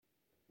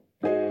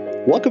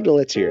Welcome to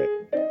Let's Hear It.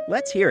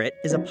 Let's Hear It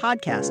is a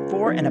podcast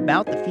for and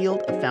about the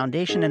field of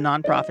foundation and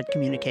nonprofit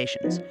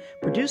communications,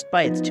 produced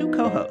by its two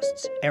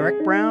co-hosts,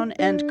 Eric Brown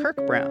and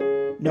Kirk Brown.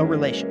 No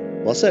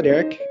relation. Well said,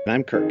 Eric.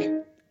 I'm Kirk.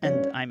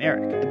 And I'm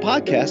Eric. The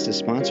podcast is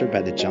sponsored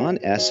by the John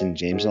S. and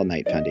James L.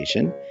 Knight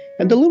Foundation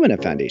and the Lumina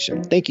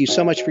Foundation. Thank you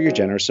so much for your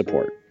generous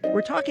support.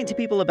 We're talking to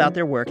people about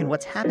their work and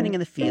what's happening in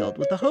the field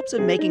with the hopes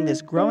of making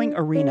this growing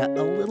arena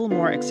a little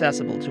more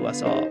accessible to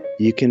us all.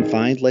 You can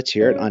find Let's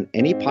Hear It on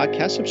any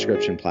podcast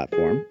subscription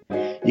platform.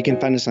 You can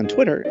find us on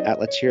Twitter at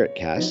Let's Hear It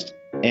Cast,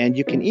 and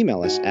you can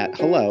email us at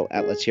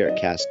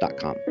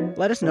hello@letshearitcast.com.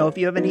 Let us know if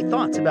you have any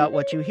thoughts about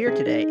what you hear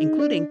today,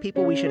 including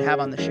people we should have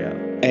on the show.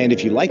 And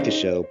if you like the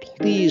show,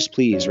 please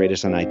rate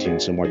us on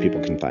iTunes so more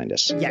people can find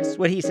us. Yes,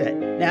 what he said.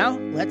 Now,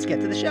 let's get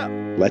to the show.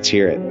 Let's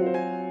hear it.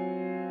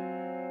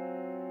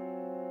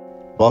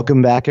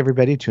 Welcome back,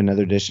 everybody, to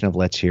another edition of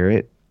Let's Hear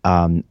It.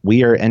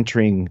 We are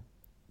entering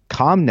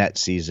ComNet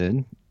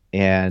season,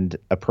 and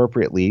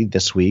appropriately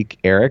this week,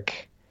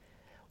 Eric,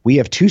 we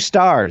have 2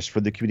 stars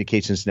for the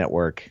Communications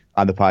Network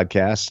on the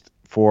podcast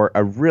for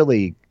a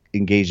really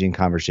engaging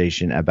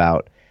conversation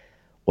about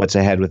what's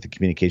ahead with the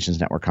Communications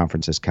Network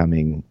conferences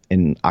coming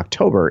in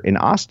October in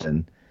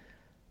Austin.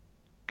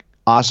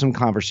 Awesome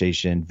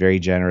conversation. Very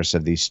generous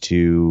of these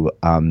 2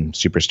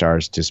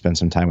 superstars to spend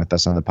some time with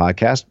us on the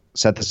podcast.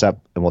 Set this up,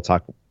 and we'll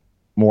talk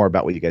more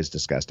about what you guys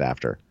discussed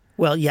after.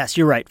 Well, yes,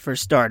 you're right. For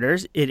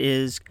starters, it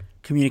is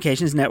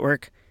Communications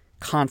Network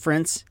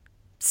conference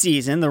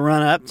season, the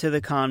run-up to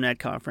the ComNet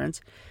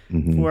conference.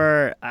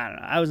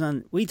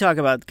 Mm-hmm. We talk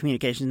about the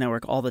Communications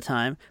Network all the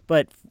time,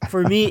 but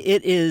for me,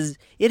 it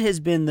has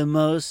been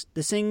the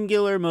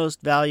singular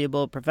most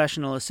valuable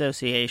professional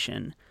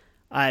association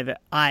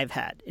I've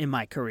had in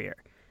my career.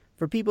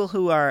 For people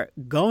who are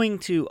going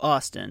to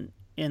Austin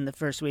in the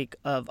first week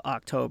of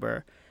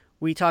October,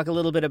 we talk a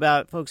little bit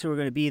about folks who are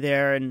going to be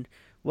there and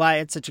why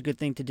it's such a good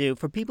thing to do.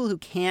 For people who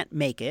can't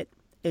make it,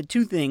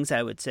 2 things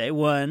I would say.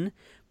 One,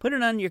 put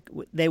it on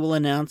they will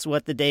announce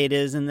what the date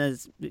is, and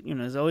there's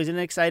always an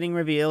exciting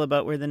reveal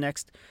about where the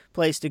next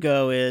place to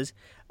go is.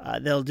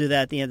 They'll do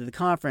that at the end of the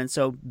conference.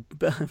 So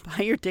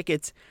buy your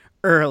tickets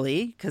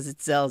early because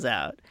it sells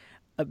out.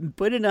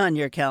 Put it on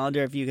your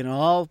calendar if you can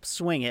all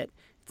swing it.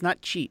 It's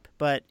not cheap,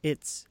 but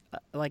it's,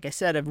 like I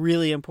said, a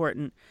really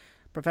important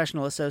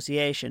professional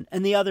association.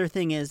 And the other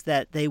thing is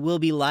that they will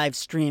be live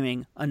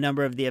streaming a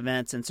number of the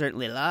events, and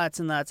certainly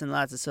lots and lots and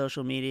lots of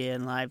social media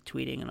and live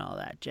tweeting and all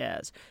that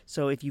jazz.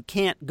 So if you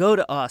can't go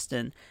to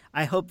Austin,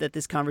 I hope that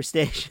this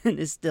conversation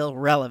is still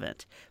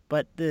relevant.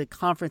 But the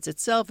conference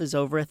itself is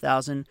over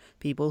 1,000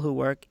 people who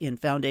work in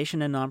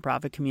foundation and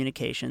nonprofit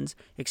communications,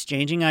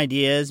 exchanging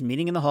ideas,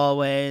 meeting in the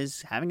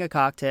hallways, having a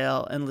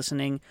cocktail, and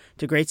listening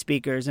to great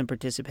speakers and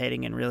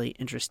participating in really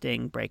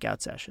interesting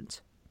breakout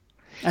sessions.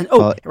 And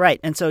right.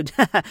 And so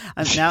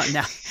I'm now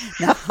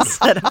I'll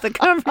set up the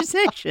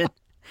conversation.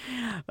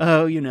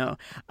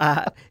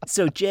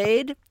 So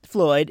Jade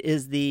Floyd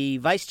is the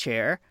vice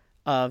chair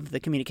of the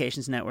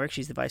Communications Network.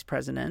 She's the vice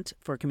president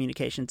for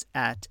communications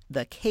at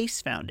the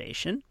Case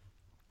Foundation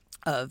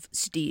of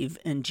Steve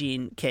and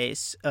Gene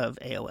Case of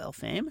AOL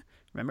fame.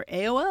 Remember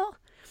AOL?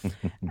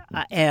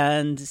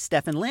 And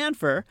Stefan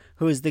Lanfer,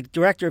 who is the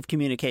director of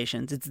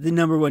communications. It's the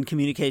number 1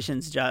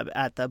 communications job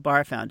at the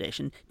Barr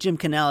Foundation. Jim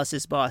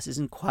Canales' boss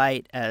isn't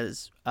quite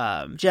as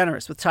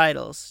generous with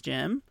titles.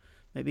 Jim,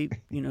 maybe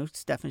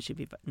Stefan should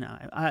be. No,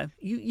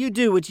 you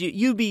do what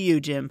you be you,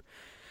 Jim.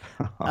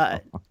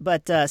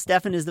 But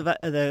Stefan is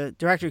the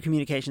director of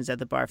communications at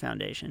the Barr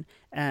Foundation,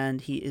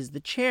 and he is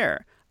the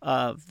chair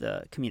of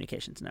the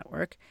Communications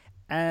Network.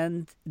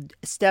 And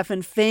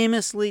Stefan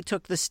famously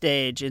took the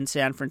stage in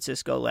San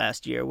Francisco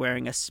last year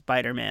wearing a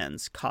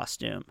Spider-Man's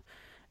costume.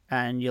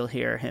 And you'll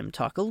hear him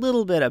talk a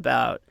little bit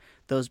about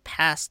those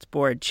past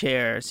board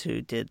chairs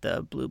who did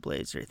the Blue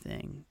Blazer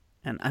thing.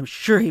 And I'm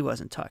sure he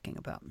wasn't talking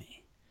about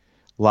me.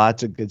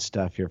 Lots of good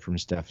stuff here from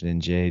Stefan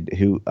and Jade,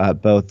 who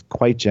both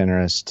quite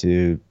generous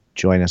to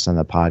join us on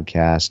the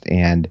podcast,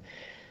 and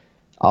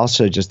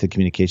also just the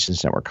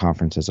Communications Network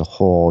conference as a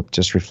whole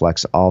just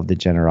reflects all of the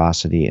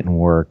generosity and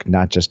work,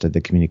 not just of the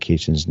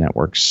Communications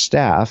Network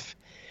staff,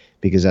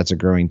 because that's a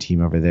growing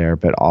team over there,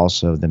 but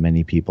also the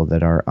many people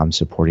that are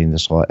supporting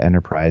this whole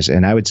enterprise.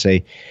 And I would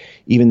say,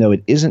 even though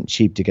it isn't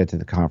cheap to get to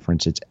the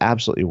conference, it's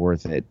absolutely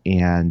worth it.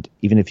 And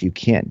even if you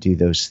can't do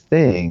those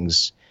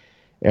things,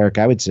 Eric,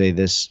 I would say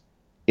this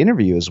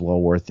interview is well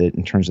worth it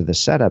in terms of the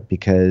setup,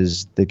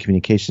 because the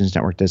Communications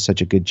Network does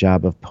such a good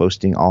job of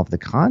posting all of the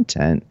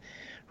content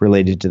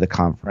related to the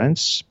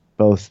conference,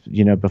 both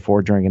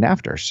before, during, and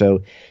after.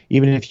 So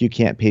even if you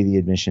can't pay the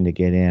admission to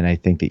get in, I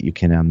think that you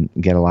can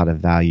get a lot of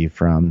value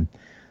from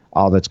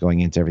all that's going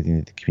into everything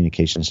that the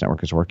Communications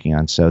Network is working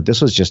on. So this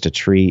was just a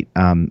treat.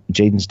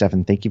 Jade and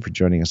Stefan, thank you for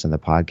joining us on the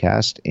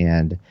podcast,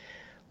 and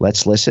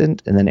let's listen,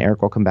 and then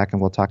Eric will come back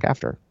and we'll talk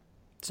after.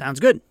 Sounds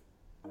good.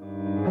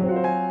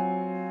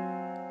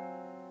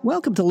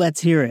 Welcome to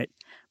Let's Hear It.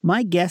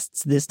 My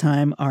guests this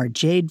time are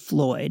Jade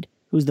Floyd,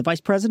 who's the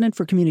vice president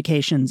for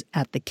communications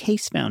at the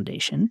Case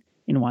Foundation,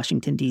 in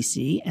Washington,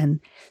 D.C., and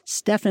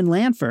Stefan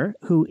Lanfer,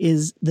 who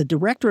is the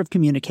Director of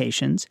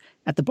Communications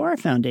at the Barr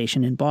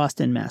Foundation in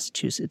Boston,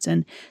 Massachusetts.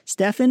 And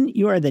Stefan,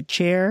 you are the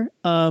chair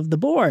of the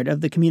board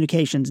of the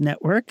Communications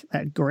Network,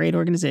 that great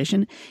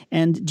organization.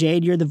 And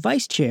Jade, you're the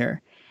vice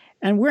chair.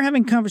 And we're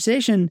having a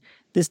conversation.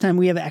 This time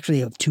we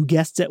have two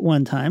guests at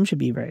one time. Should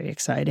be very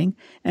exciting.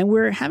 And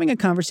we're having a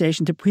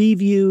conversation to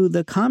preview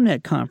the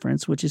ComNet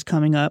conference, which is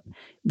coming up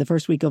the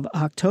first week of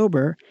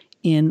October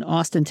in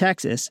Austin,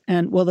 Texas.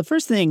 And well, the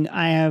first thing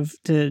I have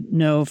to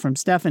know from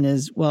Stefan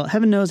is, well,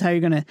 heaven knows how you're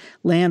going to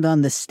land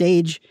on the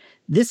stage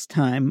this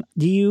time.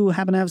 Do you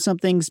happen to have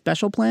something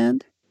special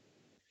planned?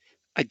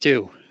 I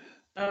do.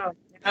 Oh,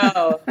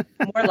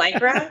 more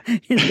Lycra?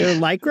 Is there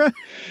Lycra?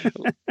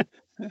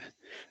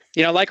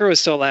 Lycra was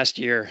still last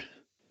year.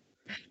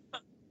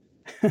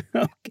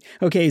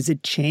 Okay, is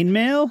it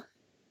chainmail?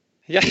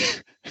 Yeah.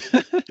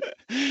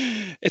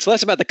 It's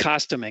less about the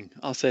costuming.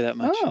 I'll say that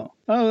much. Oh,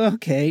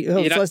 okay.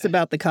 It's less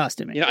about the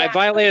costuming. I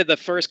violated the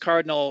first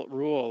cardinal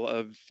rule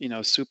of,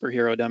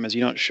 superhero-dom is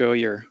you don't show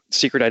your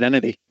secret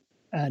identity.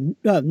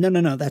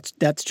 No.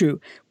 That's true.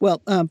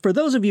 Well, for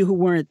those of you who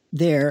weren't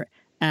there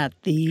at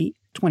the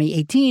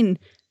 2018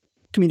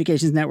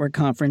 Communications Network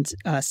conference,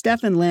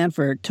 Stefan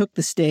Lanfer took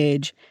the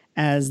stage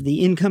as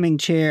the incoming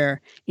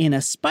chair in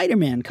a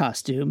Spider-Man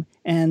costume.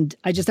 And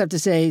I just have to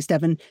say,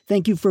 Stefan,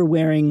 thank you for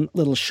wearing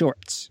little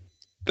shorts.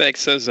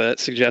 Thanks. As a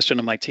suggestion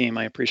of my team,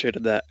 I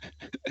appreciated that.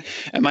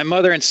 And my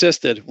mother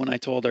insisted when I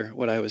told her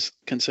what I was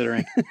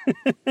considering.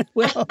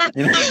 Well,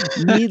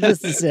 needless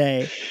to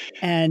say,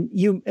 and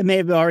you may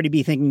have already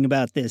be thinking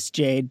about this,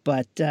 Jade,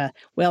 but,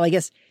 I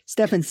guess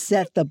Stefan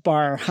set the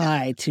bar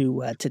high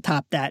to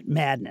top that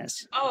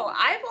madness. Oh,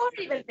 I've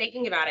already been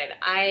thinking about it.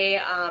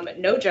 I,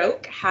 no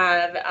joke,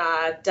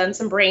 have done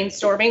some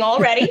brainstorming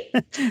already.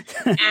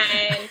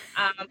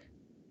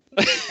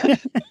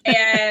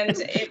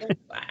 And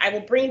I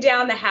will bring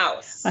down the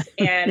house.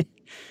 And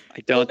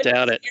I don't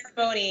doubt it.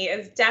 Ceremony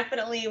is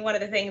definitely one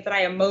of the things that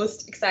I am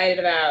most excited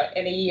about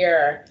in a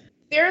year.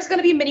 There's going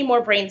to be many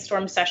more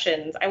brainstorm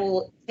sessions. I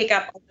will take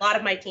up a lot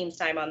of my team's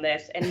time on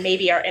this, and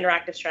maybe our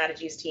interactive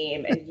strategies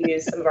team, and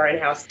use some of our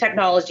in-house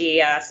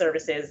technology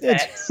services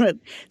that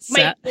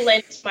might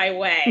lend my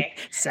way.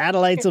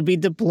 Satellites will be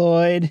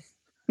deployed.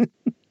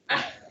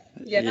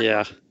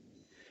 Yeah.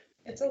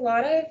 It's a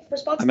lot of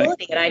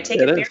responsibility, and I take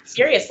it very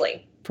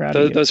seriously. Proud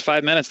of you. Those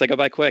 5 minutes, they go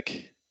by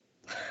quick.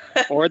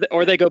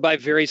 or they go by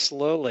very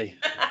slowly.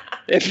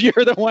 If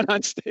you're the one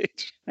on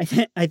stage. I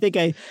think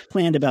I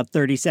planned about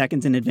 30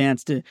 seconds in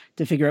advance to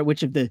figure out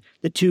which of the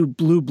two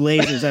blue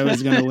blazers I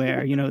was going to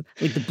wear.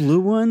 Like the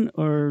blue one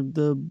or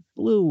the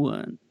blue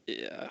one.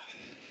 Yeah.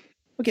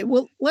 Okay,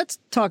 well, let's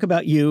talk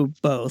about you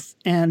both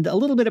and a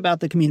little bit about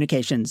the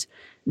Communications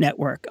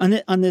Network.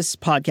 On this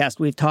podcast,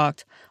 we've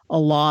talked a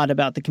lot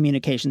about the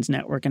Communications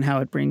Network and how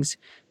it brings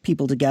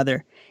people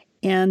together.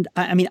 And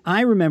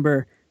I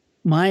remember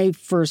my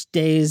first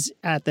days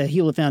at the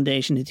Hewlett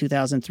Foundation in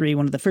 2003,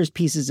 one of the first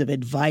pieces of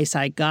advice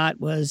I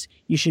got was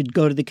you should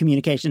go to the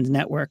Communications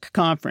Network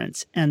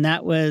conference. And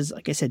that was,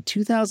 like I said,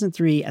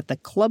 2003 at the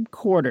Club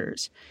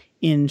Quarters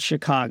in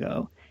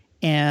Chicago.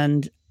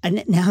 And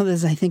now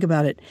as I think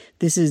about it,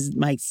 this is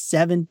my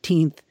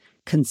 17th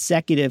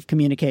consecutive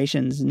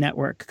Communications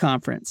Network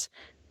conference.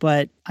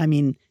 But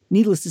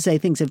needless to say,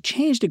 things have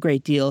changed a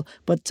great deal.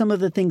 But some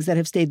of the things that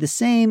have stayed the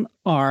same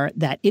are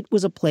that it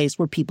was a place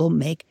where people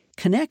make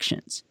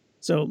connections.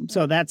 So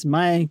that's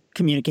my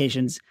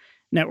Communications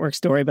Network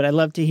story, but I'd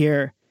love to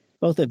hear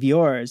both of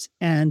yours.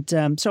 And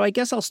so I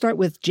guess I'll start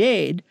with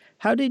Jade.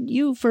 How did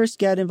you first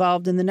get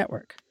involved in the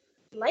network?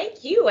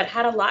 Like you, it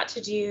had a lot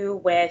to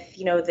do with,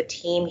 the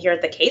team here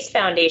at the Case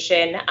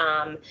Foundation.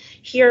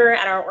 Here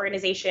at our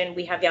organization,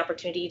 we have the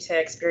opportunity to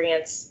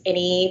experience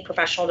any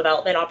professional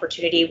development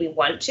opportunity we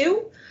want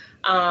to.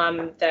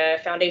 The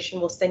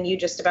foundation will send you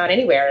just about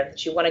anywhere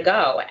that you want to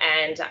go.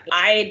 And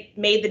I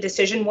made the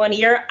decision one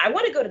year, I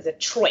want to go to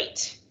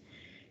Detroit.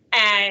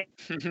 And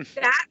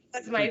that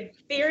was my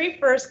very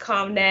first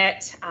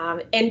ComNet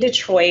in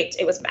Detroit.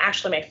 It was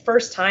actually my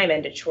first time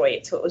in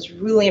Detroit. So it was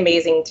really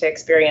amazing to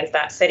experience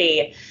that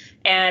city.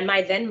 And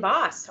my then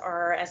boss,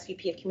 our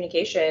SVP of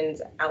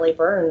Communications, Allie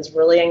Burns,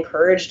 really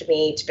encouraged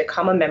me to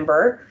become a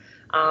member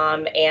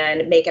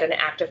and make it an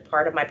active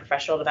part of my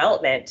professional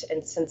development.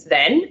 And since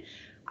then,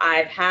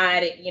 I've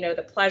had,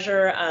 the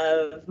pleasure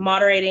of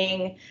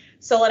moderating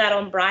Soledad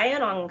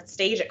O'Brien on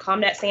stage at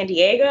ComNet San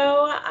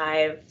Diego.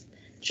 I've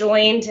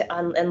joined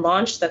and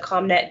launched the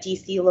ComNet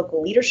DC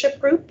Local Leadership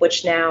Group,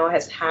 which now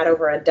has had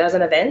over a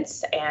dozen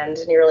events and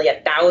nearly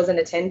 1,000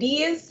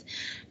 attendees.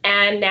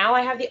 And now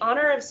I have the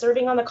honor of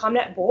serving on the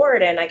ComNet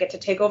board, and I get to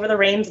take over the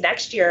reins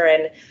next year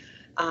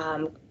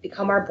and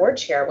become our board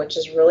chair, which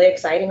is a really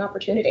exciting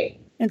opportunity.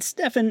 And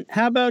Stefan,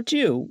 how about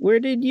you? Where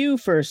did you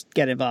first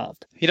get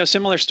involved?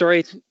 Similar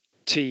story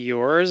to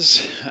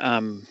yours.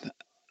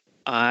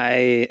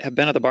 I have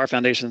been at the Barr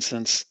Foundation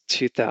since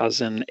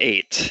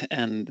 2008,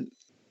 and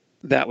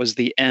that was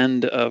the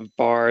end of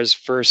Barr's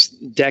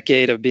first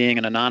decade of being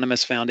an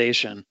anonymous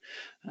foundation.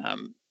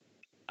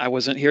 I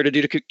wasn't here to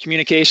do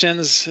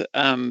communications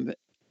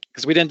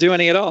because we didn't do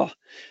any at all.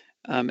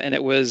 And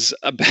it was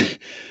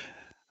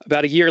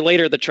about a year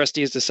later, the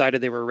trustees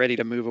decided they were ready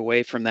to move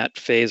away from that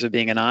phase of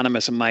being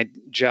anonymous, and my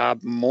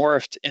job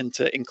morphed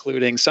into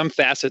including some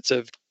facets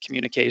of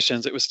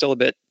communications. It was still a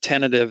bit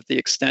tentative, the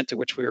extent to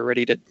which we were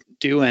ready to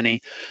do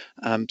any.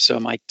 So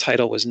my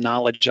title was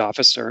knowledge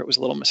officer. It was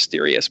a little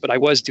mysterious, but I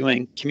was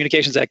doing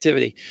communications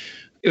activity.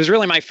 It was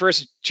really my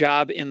first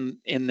job in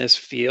this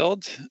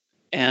field.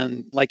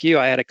 And like you,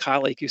 I had a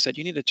colleague who said,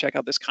 you need to check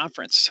out this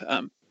conference.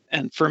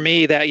 And for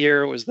me, that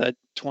year was the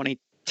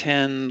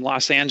 2010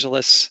 Los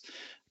Angeles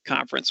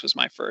conference was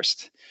my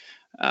first.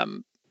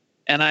 And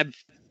I've,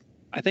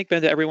 I think,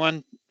 been to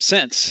everyone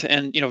since.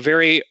 And,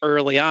 very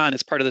early on,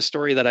 it's part of the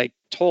story that I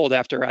told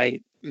after I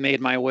made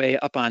my way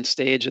up on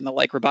stage in the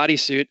Lycra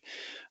bodysuit.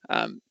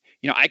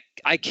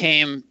 I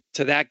came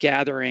to that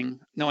gathering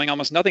knowing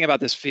almost nothing about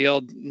this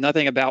field,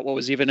 nothing about what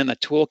was even in the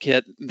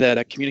toolkit that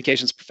a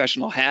communications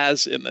professional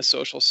has in the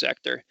social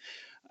sector.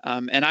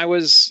 And I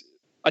was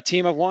a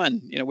team of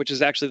one, which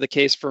is actually the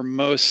case for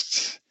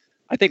most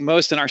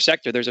in our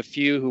sector. There's a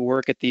few who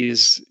work at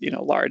these,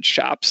 large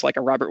shops like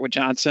a Robert Wood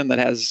Johnson that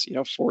has,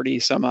 40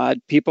 some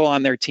odd people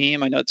on their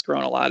team. I know it's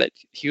grown a lot at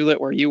Hewlett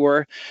where you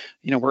were,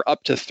 we're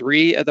up to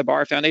 3 at the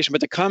Barr Foundation,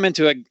 but to come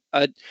into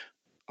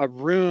a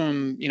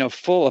room,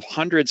 full of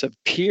hundreds of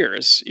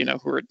peers,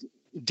 who are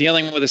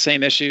dealing with the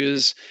same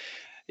issues,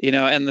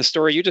 and the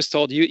story you just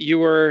told, you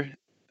were,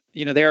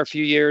 there a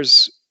few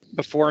years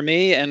before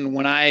me. And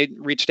when I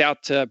reached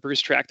out to Bruce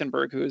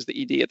Trachtenberg, who was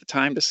the ED at the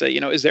time, to say,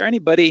 is there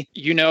anybody,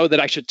 that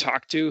I should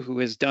talk to who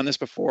has done this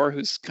before,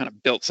 who's kind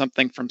of built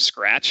something from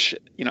scratch,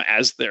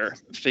 as they're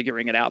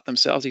figuring it out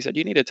themselves? He said,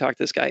 you need to talk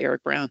to this guy,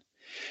 Eric Brown.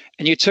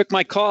 And you took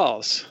my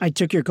calls. I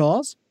took your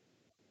calls?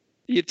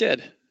 You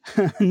did.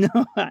 No,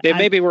 they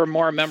maybe were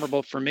more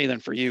memorable for me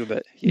than for you,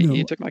 but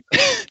you took my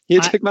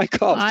took my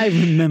calls. I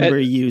remember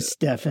you,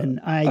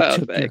 Stefan. I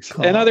took your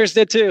calls. And others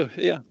did too.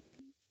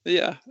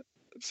 Yeah.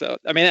 So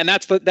and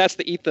that's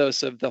the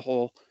ethos of the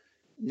whole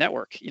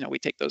network. We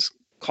take those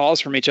calls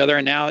from each other,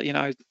 and now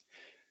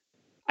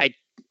I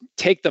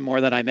take them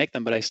more than I make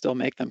them, but I still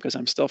make them because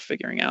I'm still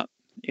figuring out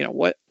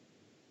what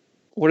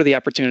are the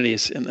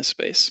opportunities in this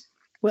space.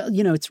 Well,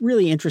 it's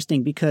really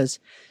interesting because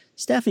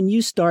Stefan,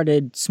 you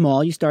started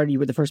small. You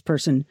were the first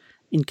person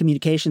in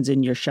communications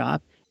in your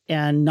shop.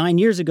 And 9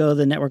 years ago,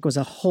 the network was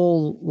a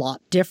whole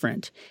lot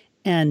different.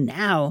 And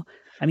now,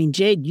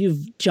 Jade,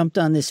 you've jumped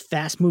on this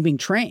fast-moving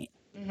train.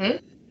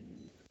 Mm-hmm.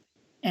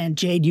 And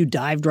Jade, you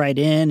dived right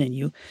in and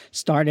you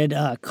started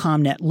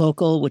ComNet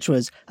Local, which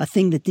was a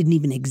thing that didn't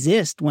even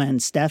exist when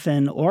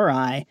Stefan or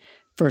I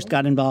first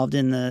got involved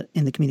in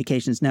the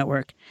communications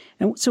network.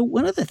 And so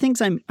one of the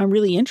things I'm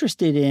really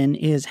interested in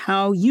is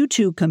how you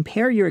two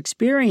compare your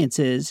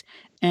experiences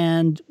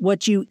and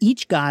what you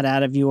each got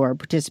out of your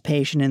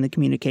participation in the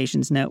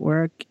communications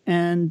network,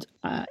 and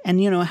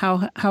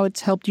how it's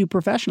helped you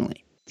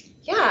professionally.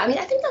 Yeah,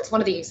 I think that's one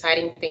of the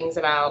exciting things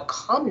about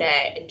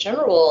ComNet in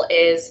general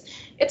is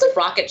it's a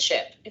rocket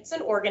ship. It's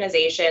an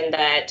organization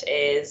that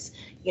is,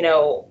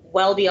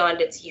 well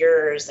beyond its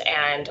years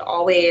and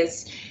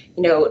always,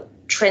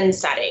 trend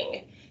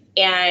setting.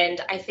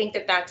 And I think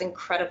that that's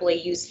incredibly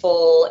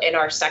useful in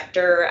our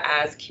sector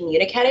as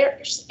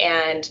communicators.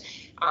 And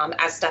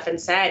as Stefan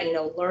said,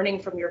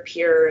 learning from your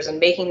peers and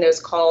making those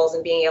calls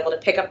and being able to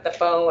pick up the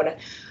phone.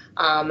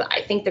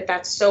 I think that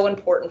that's so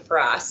important for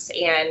us.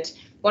 And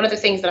one of the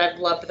things that I've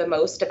loved the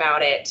most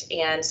about it,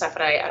 and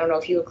Stefan, I don't know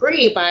if you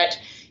agree, but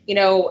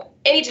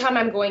anytime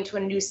I'm going to a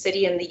new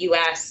city in the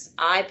U.S.,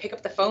 I pick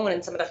up the phone,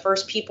 and some of the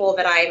first people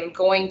that I'm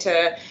going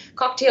to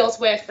cocktails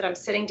with, that I'm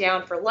sitting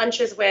down for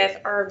lunches with,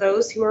 are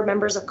those who are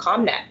members of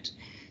ComNet.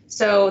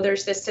 So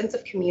there's this sense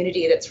of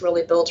community that's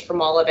really built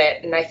from all of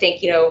it. And I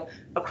think,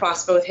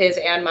 across both his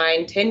and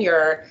mine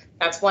tenure,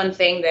 that's one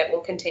thing that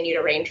will continue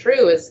to reign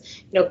true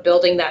is,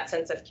 building that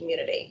sense of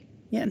community.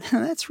 Yeah,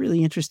 that's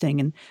really interesting.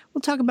 And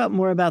we'll talk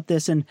more about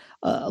this and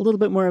a little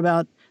bit more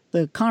about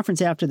the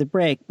conference after the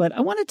break. But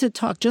I wanted to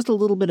talk just a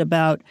little bit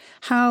about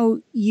how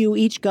you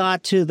each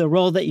got to the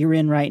role that you're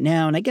in right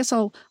now. And I guess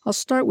I'll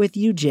start with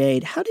you,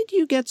 Jade. How did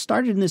you get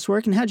started in this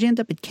work, and how did you end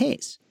up at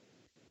CASE?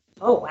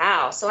 Oh,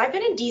 wow. So I've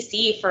been in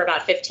DC for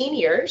about 15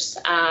 years.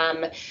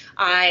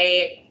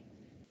 I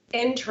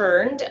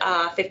interned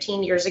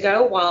 15 years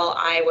ago while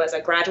I was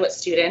a graduate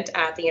student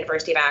at the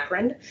University of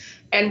Akron.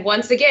 And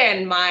once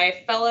again,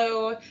 my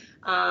fellow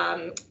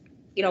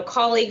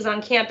colleagues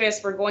on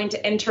campus were going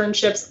to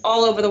internships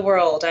all over the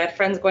world. I had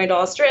friends going to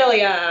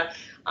Australia,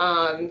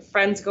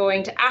 friends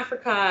going to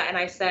Africa, and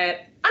I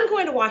said, I'm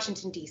going to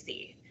Washington,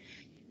 D.C.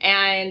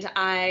 And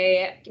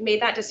I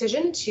made that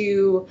decision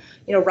to,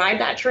 ride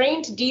that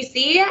train to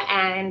D.C.,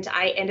 and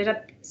I ended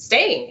up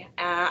staying.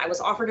 I was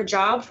offered a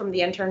job from the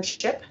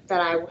internship that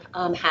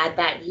I had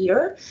that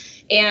year.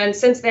 And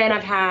since then,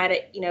 I've had,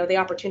 the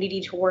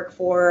opportunity to work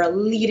for a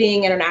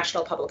leading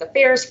international public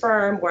affairs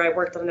firm where I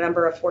worked on a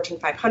number of Fortune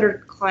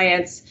 500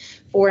 clients,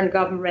 foreign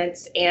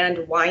governments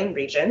and wine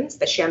regions,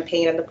 the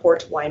Champagne and the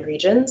Port wine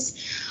regions.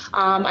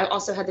 I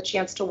also had the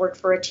chance to work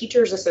for a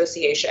teachers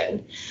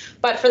association.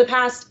 But for the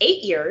past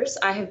 8 years,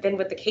 I have been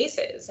with the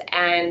Cases.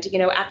 And,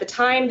 at the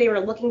time they were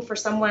looking for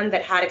someone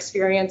that had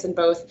experience in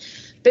both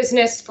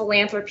business,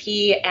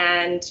 philanthropy,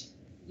 and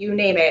you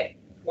name it,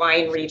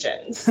 wine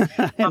regions.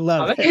 I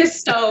love it.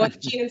 So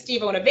Gene and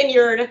Steve own a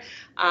vineyard,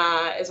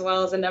 as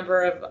well as a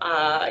number of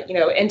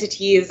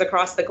entities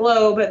across the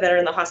globe that are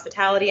in the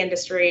hospitality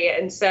industry.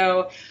 And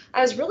so I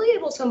was really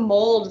able to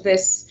mold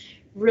this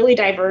really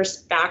diverse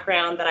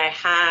background that I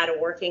had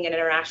working in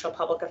international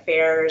public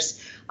affairs,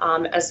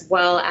 as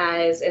well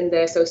as in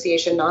the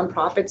association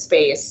nonprofit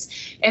space,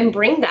 and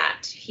bring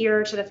that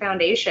here to the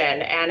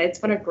foundation. And it's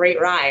been a great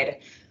ride.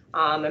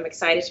 I'm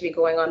excited to be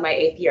going on my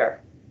 8th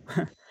year.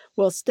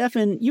 Well,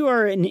 Stefan, you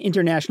are an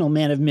international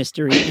man of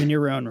mystery in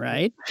your own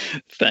right.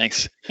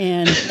 Thanks.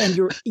 And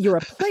you're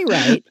a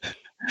playwright,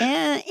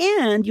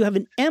 and you have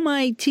an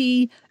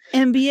MIT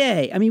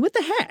MBA. I mean, what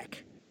the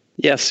heck?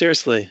 Yeah,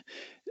 seriously.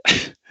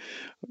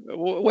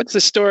 What's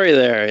the story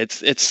there? It's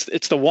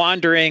the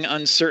wandering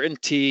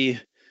uncertainty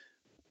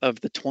of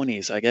the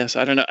 20s, I guess.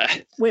 I don't know.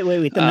 Wait.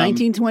 The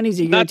 1920s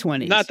or your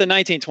 20s? Not the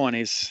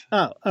 1920s.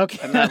 Oh, okay.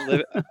 I'm not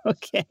living.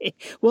 Okay.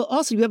 Well,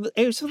 also, you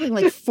have something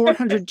like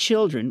 400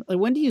 children. Like,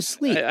 when do you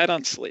sleep? I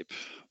don't sleep.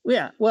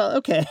 Yeah. Well,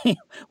 okay.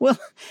 Well,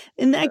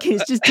 in that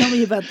case, just tell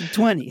me about the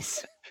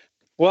 20s.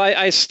 Well,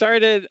 I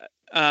started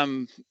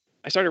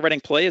writing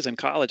plays in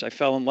college. I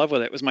fell in love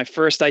with it. It was my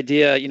first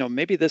idea.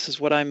 Maybe this is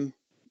what I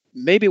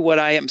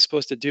am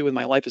supposed to do with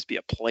my life is be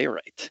a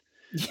playwright.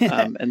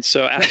 Yeah. And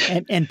so,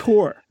 and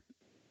poor.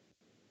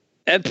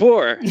 And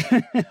poor.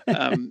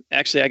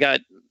 Actually, I got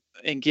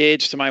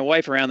engaged to my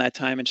wife around that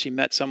time, and she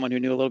met someone who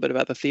knew a little bit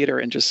about the theater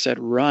and just said,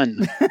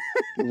 "Run,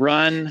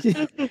 run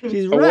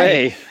She's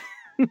away."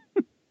 Right.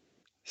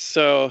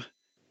 So,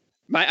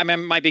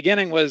 my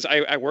beginning was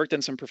I worked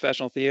in some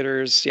professional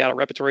theaters, Seattle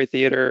Repertory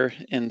Theater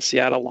in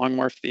Seattle,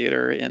 Longmorph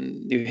Theater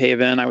in New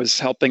Haven. I was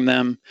helping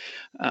them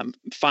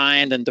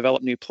find and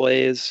develop new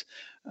plays.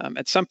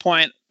 At some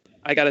point,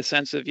 I got a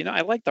sense of,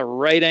 I like the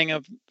writing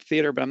of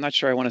theater, but I'm not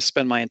sure I want to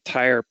spend my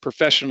entire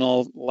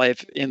professional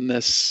life in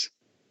this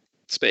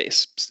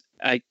space.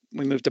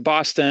 We moved to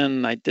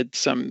Boston. I did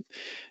some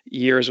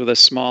years with a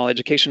small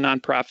education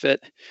nonprofit,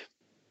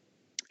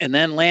 and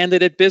then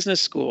landed at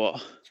business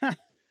school,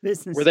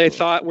 where they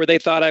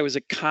thought I was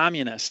a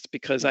communist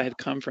because I had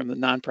come from the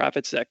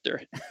nonprofit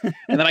sector. And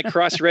then I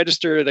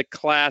cross-registered at a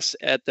class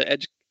at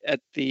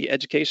the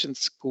education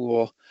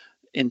school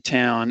in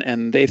town,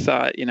 and they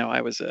thought,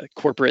 I was a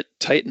corporate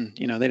titan.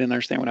 They didn't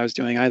understand what I was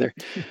doing either.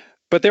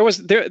 But there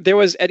was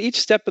at each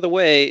step of the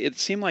way, it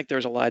seemed like there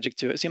was a logic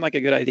to it. It seemed like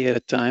a good idea at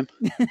the time.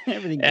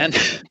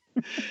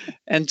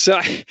 And so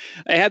I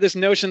had this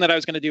notion that I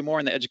was going to do more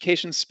in the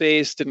education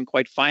space. Didn't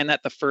quite find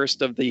that. The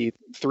first of the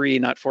 3,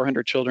 not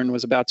 400 children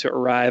was about to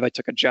arrive. I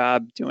took a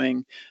job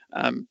doing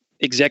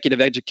executive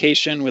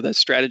education with a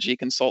strategy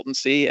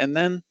consultancy, and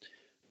then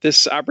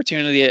this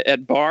opportunity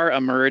at Bar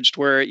emerged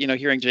where,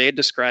 hearing Jade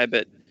describe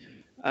it,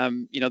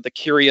 the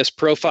curious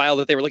profile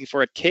that they were looking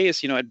for at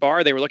Case, at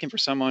Bar, they were looking for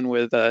someone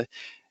with a,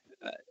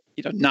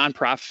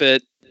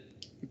 nonprofit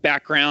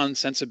background,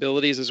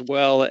 sensibilities, as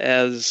well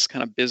as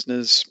kind of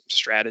business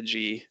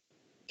strategy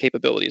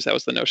capabilities. That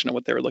was the notion of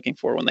what they were looking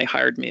for when they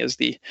hired me as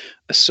the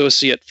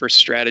associate for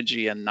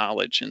strategy and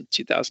knowledge in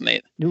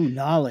 2008. Ooh,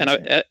 knowledge.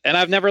 And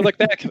I've never looked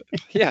back.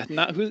 Yeah.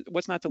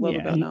 What's not to love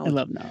about knowledge? I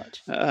love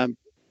knowledge.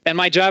 And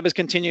my job has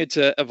continued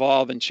to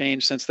evolve and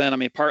change since then. I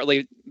mean,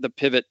 partly the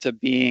pivot to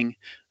being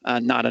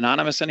not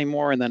anonymous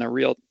anymore, and then a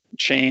real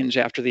change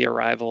after the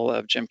arrival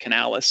of Jim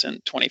Canales in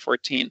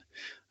 2014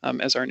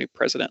 as our new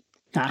president.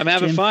 I'm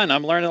having fun.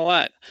 I'm learning a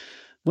lot.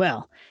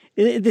 Well,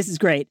 this is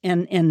great.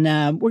 And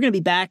we're going to be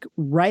back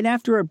right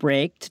after a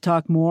break to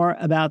talk more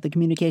about the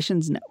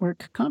Communications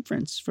Network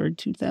Conference for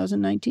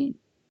 2019.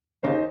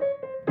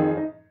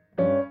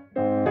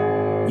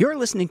 You're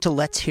listening to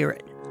Let's Hear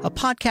It, a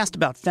podcast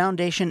about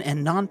foundation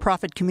and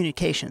nonprofit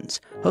communications,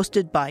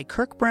 hosted by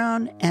Kirk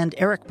Brown and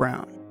Eric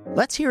Brown.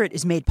 Let's Hear It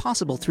is made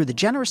possible through the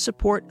generous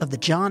support of the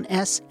John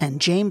S. and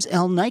James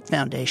L. Knight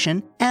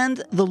Foundation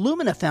and the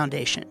Lumina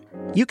Foundation.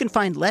 You can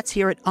find Let's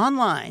Hear It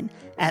online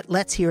at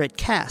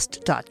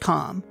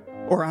letshearitcast.com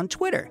or on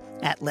Twitter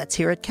at Let's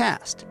Hear It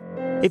Cast.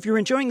 If you're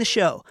enjoying the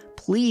show,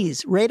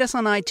 please rate us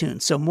on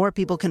iTunes so more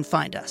people can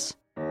find us.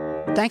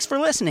 Thanks for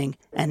listening,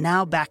 and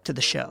now back to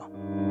the show.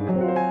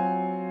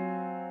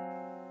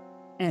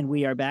 And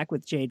we are back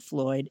with Jade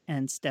Floyd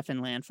and Stefan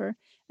Lanfer.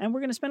 And we're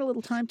going to spend a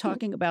little time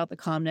talking about the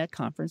ComNet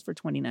conference for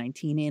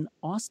 2019 in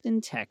Austin,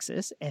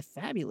 Texas, a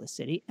fabulous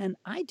city. And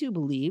I do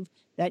believe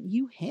that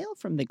you hail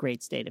from the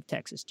great state of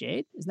Texas,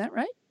 Jade. Is that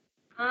right?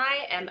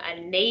 I am a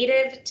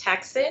native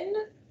Texan,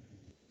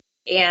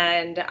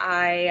 and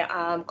I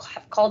have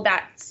called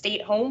that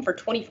state home for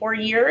 24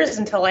 years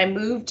until I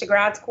moved to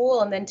grad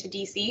school and then to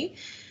DC.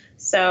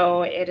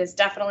 So it is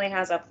definitely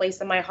has a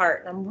place in my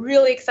heart. And I'm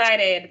really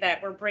excited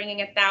that we're bringing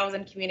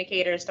 1,000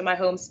 communicators to my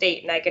home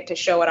state and I get to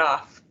show it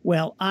off.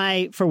 Well,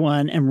 I, for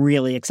one, am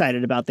really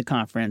excited about the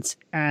conference.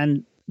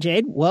 And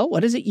Jade, well,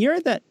 what is it you're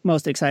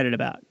most excited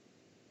about?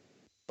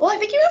 Well, I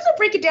think you have to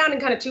break it down in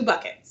kind of two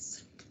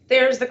buckets.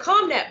 There's the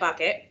CommNet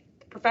bucket,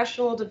 the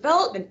professional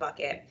development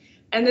bucket,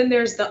 and then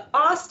there's the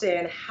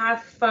Austin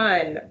Have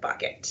Fun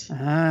bucket.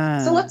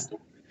 So let's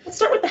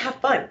start with the Have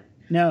Fun.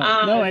 No,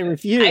 I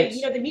refuse.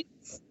 The music.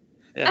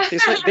 Yeah,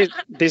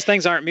 these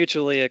things aren't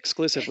mutually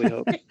exclusive, we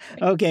hope.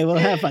 Okay, well,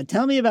 have fun.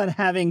 Tell me about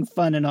having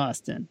fun in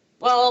Austin.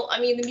 Well, I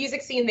mean, the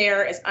music scene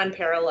there is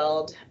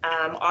unparalleled.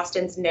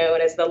 Austin's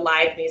known as the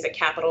live music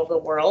capital of the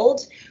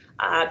world.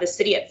 The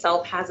city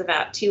itself has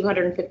about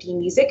 250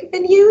 music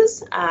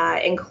venues,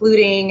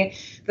 including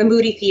the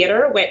Moody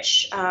Theater,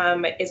 which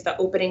is the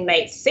opening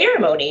night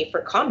ceremony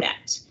for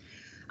CommNet.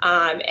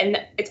 And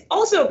it's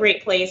also a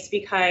great place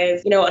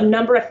because, a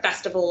number of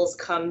festivals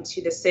come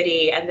to the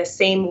city, and the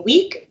same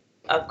week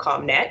of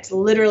CommNet,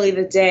 literally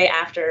the day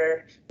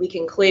after we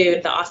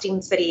conclude, the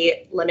Austin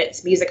City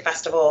Limits Music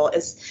Festival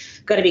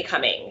is going to be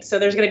coming. So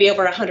there's going to be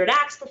over 100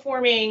 acts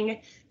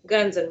performing: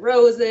 Guns N'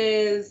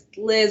 Roses,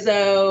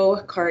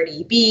 Lizzo,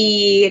 Cardi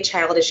B,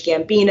 Childish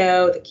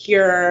Gambino, The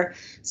Cure.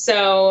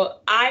 So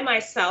I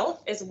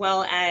myself, as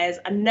well as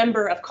a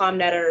number of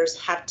CommNetters,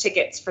 have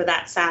tickets for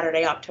that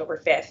Saturday,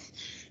 October 5th.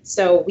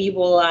 So we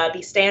will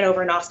be staying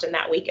over in Austin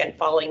that weekend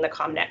following the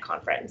CommNet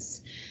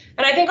conference.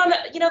 And I think on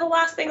the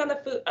last thing on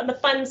the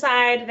fun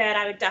side that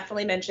I would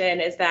definitely mention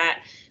is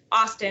that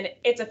Austin,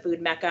 it's a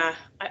food mecca.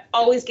 I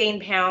always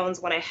gain pounds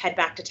when I head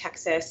back to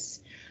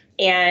Texas,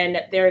 and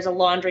there's a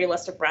laundry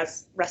list of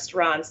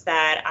restaurants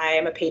that I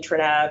am a patron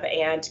of.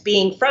 And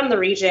being from the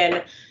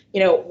region,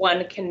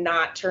 one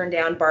cannot turn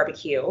down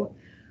barbecue.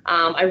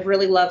 I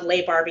really love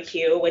Lay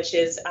Barbecue, which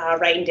is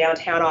right in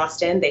downtown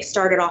Austin. They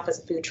started off as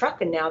a food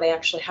truck, and now they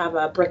actually have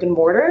a brick and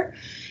mortar.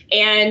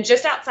 And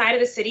just outside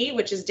of the city,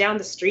 which is down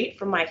the street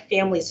from my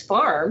family's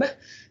farm,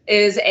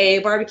 is a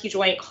barbecue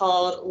joint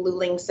called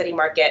Luling City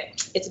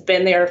Market. It's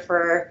been there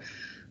for,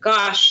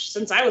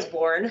 since I was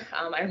born.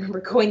 I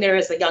remember going there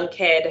as a young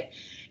kid.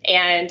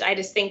 And I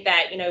just think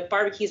that,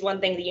 barbecue is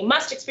one thing that you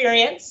must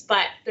experience,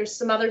 but there's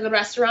some other good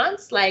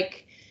restaurants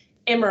like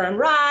Immer and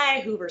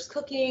Rye, Hoover's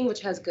Cooking,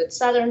 which has good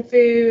Southern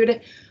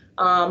food,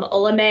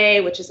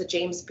 Olame, which is a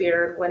James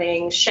Beard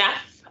winning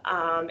chef,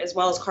 as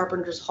well as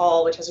Carpenter's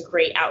Hall, which has a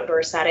great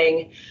outdoor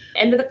setting.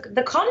 And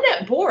the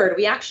CommNet board,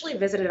 we actually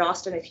visited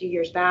Austin a few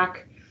years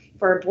back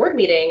for a board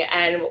meeting,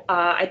 and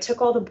I took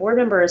all the board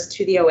members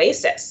to the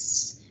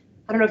Oasis.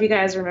 I don't know if you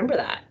guys remember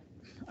that.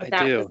 I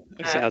do.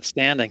 It's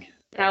outstandanding.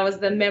 That was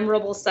the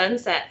memorable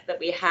sunset that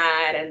we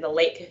had, and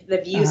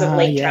the views of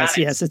Lake Travis.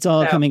 Yes, it's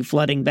all coming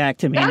flooding back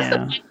to me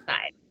now. That's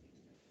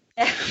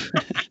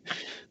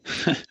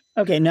the side.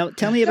 Okay, now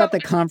tell me about the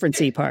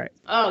conference-y part.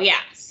 Oh, yeah.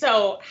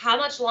 So how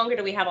much longer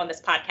do we have on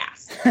this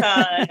podcast?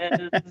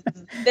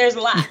 There's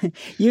a lot.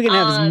 You can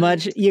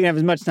have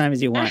as much time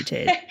as you want,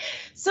 Jade.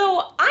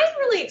 So I'm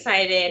really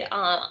excited.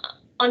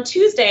 On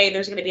Tuesday,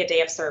 there's going to be a day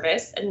of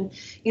service. And,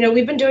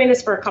 we've been doing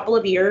this for a couple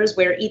of years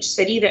where each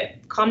city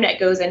that CommNet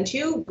goes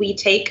into, we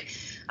take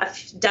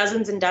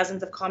dozens and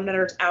dozens of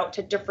CommNetters out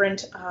to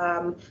different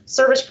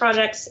service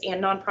projects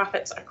and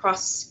nonprofits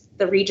across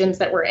the regions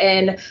that we're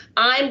in.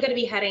 I'm going to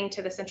be heading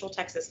to the Central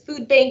Texas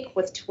Food Bank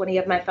with 20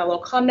 of my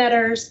fellow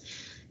CommNetters.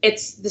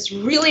 It's this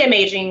really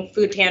amazing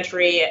food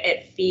pantry.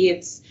 It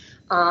feeds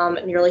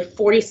nearly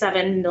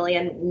 47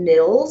 million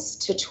meals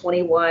to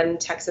 21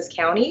 Texas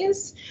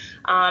counties.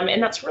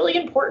 And that's really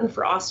important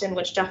for Austin,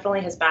 which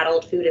definitely has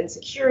battled food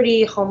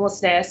insecurity,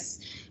 homelessness,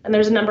 and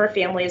there's a number of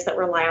families that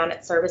rely on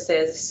its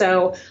services.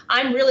 So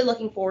I'm really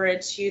looking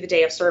forward to the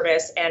day of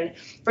service. And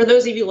for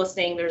those of you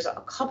listening, there's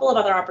a couple of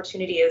other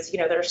opportunities,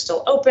 that are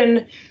still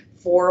open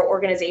for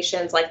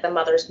organizations like the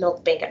Mother's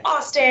Milk Bank at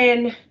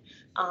Austin,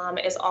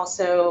 is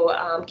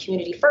also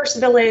Community First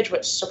Village,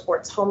 which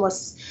supports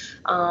homeless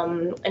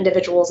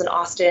individuals in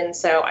Austin.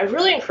 So I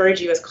really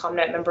encourage you as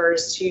CommNet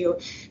members to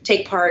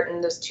take part in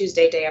this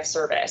Tuesday day of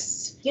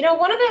service.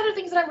 One of the other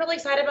things that I'm really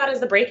excited about is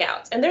the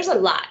breakouts. And there's a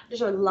lot.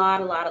 There's a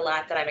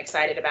lot that I'm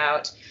excited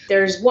about.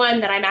 There's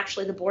one that I'm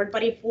actually the board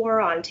buddy for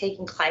on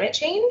taking climate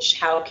change,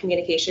 how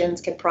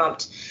communications can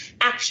prompt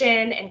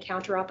action and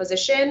counter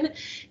opposition.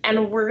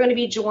 And we're going to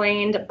be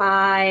joined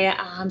by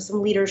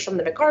some leaders from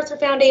the MacArthur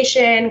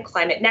Foundation,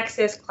 Climate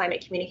Nexus,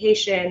 Climate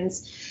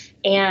Communications,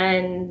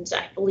 and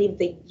I believe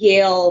the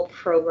Yale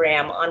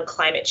program on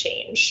climate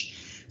change.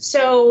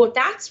 So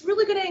that's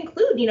really going to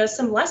include,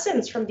 some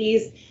lessons from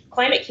these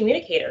climate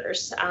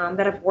communicators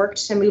that have worked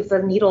to move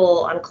the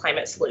needle on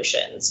climate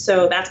solutions.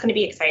 So that's going to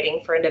be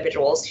exciting for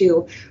individuals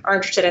who are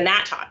interested in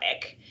that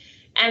topic.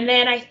 And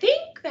then I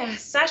think the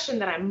session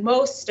that I'm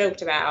most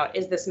stoked about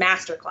is this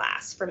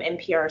masterclass from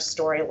NPR's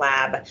Story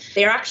Lab.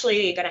 They're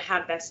actually going to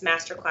have this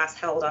masterclass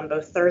held on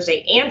both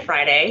Thursday and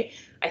Friday.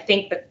 I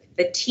think that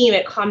the team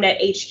at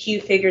CommNet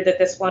HQ figured that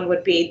this one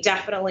would be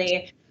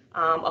definitely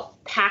a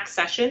packed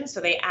session,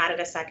 so they added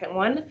a second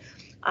one.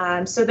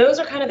 So those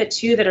are kind of the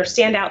two that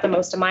stand out the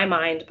most in my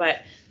mind.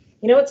 But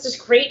it's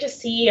just great to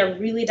see a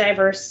really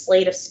diverse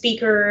slate of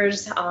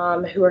speakers who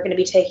are going to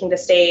be taking the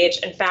stage.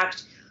 In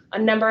fact, a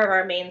number of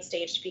our main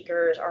stage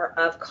speakers are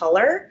of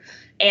color.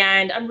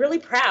 And I'm really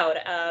proud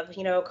of,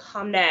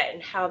 ComNet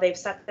and how they've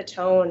set the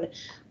tone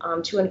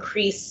to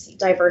increase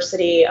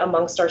diversity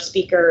amongst our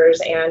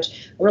speakers and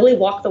really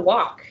walk the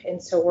walk.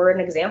 And so we're an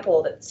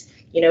example that's,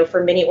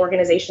 for many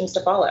organizations to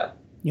follow.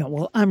 Yeah,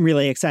 well, I'm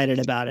really excited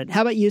about it.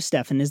 How about you,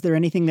 Stefan? Is there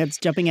anything that's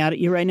jumping out at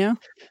you right now?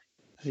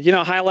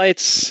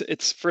 Highlights,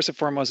 it's first and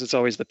foremost, it's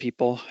always the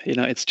people.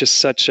 It's just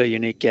such a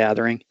unique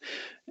gathering.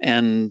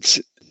 And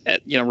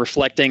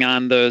reflecting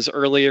on those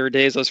earlier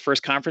days, those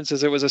first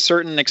conferences, it was a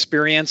certain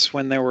experience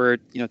when there were,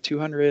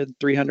 200,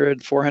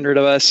 300, 400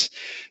 of us.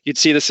 You'd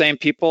see the same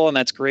people, and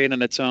that's great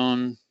in its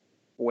own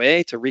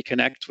way to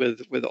reconnect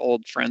with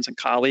old friends and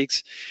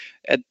colleagues.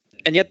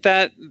 And yet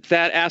that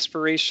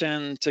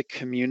aspiration to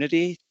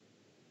community,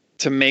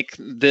 to make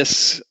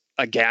this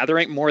a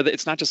gathering more, that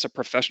it's not just a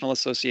professional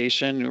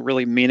association. We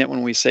really mean it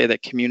when we say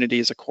that community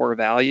is a core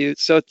value.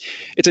 So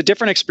it's a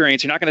different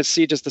experience. You're not going to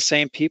see just the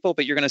same people,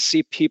 but you're going to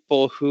see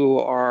people who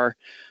are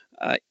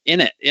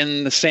in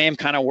the same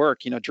kind of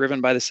work,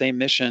 driven by the same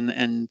mission.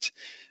 And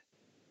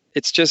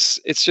it's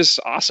just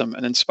awesome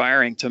and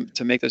inspiring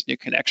to make those new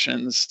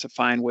connections, to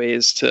find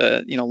ways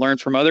to, learn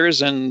from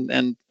others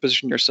and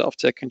position yourself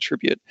to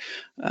contribute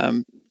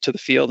to the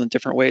field in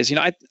different ways.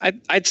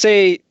 I'd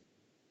say,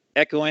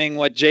 echoing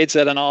what Jade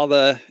said on all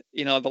the,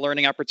 the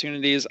learning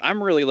opportunities,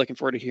 I'm really looking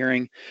forward to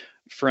hearing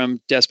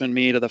from Desmond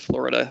Meade of the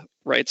Florida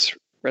Rights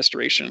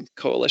Restoration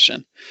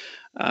Coalition.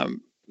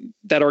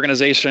 That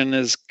organization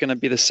is going to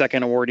be the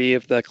second awardee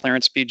of the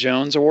Clarence B.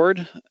 Jones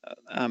Award.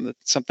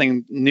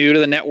 Something new to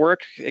the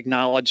network,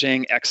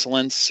 acknowledging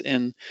excellence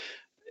in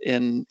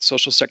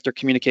social sector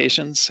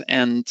communications.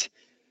 And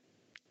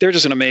they're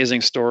just an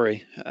amazing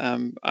story.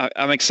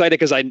 I'm excited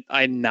because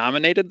I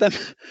nominated them.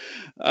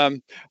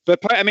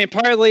 But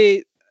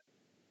partly,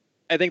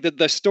 I think that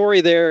the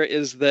story there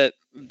is that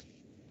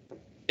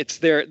it's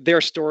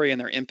their story and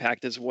their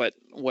impact is what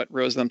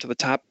rose them to the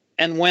top.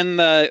 And when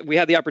we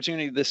had the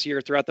opportunity this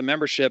year throughout the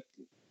membership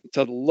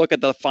to look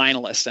at the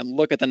finalists and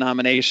look at the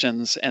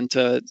nominations and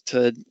to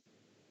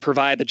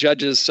provide the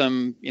judges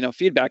some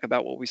feedback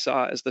about what we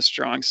saw as the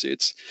strong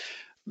suits,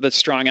 the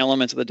strong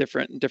elements of the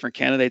different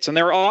candidates. And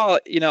they were all,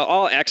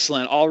 all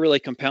excellent, all really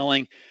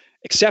compelling,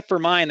 except for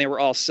mine. They were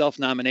all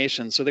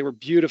self-nominations. So they were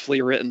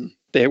beautifully written.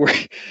 They were,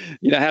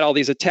 had all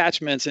these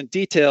attachments and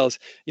details.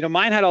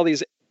 Mine had all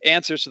these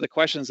answers to the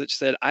questions that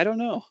said, I don't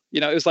know.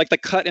 It was like the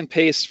cut and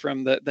paste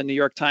from the New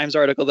York Times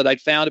article that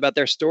I'd found about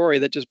their story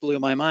that just blew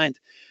my mind.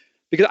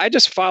 Because I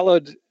just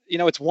followed,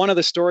 it's one of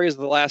the stories of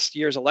the last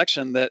year's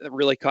election that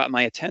really caught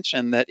my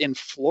attention, that in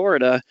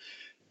Florida,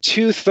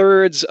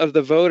 2/3 of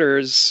the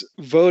voters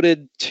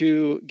voted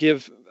to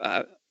give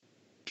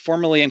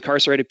formerly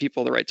incarcerated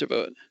people the right to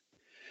vote.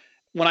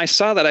 When I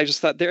saw that, I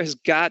just thought there has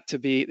got to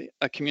be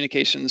a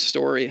communications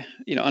story,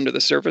 under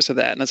the surface of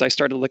that. And as I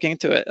started looking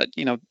into it,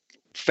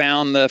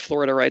 found the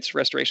Florida Rights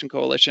Restoration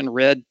Coalition,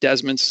 read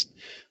Desmond's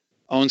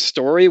own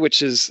story,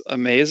 which is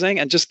amazing.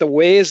 And just the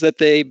ways that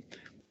they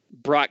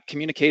brought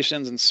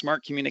communications and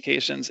smart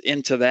communications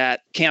into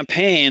that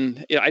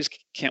campaign, I just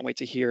can't wait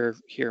to hear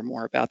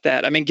more about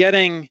that.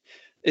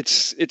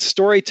 It's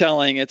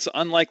storytelling, it's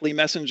unlikely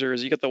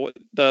messengers. You get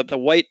the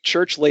white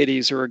church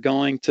ladies who are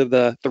going to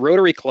the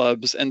Rotary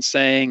clubs and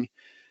saying,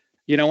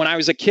 when I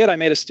was a kid, I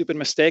made a stupid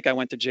mistake. I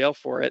went to jail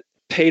for it,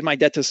 paid my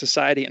debt to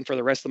society, and for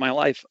the rest of my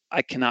life,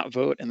 I cannot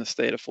vote in the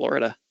state of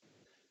Florida.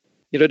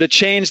 To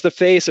change the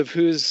face of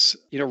who's,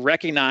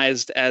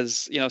 recognized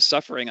as,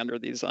 suffering under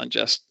these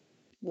unjust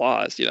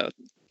laws.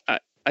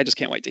 I just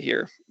can't wait to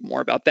hear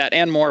more about that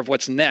and more of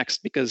what's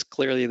next, because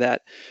clearly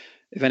that,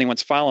 if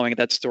anyone's following it,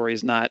 that story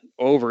is not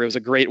over. It was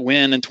a great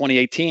win in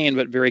 2018,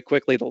 but very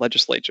quickly the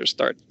legislature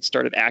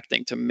started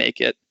acting to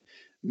make it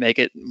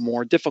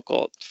more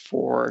difficult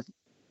for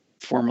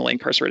formerly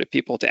incarcerated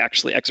people to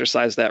actually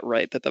exercise that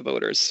right that the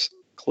voters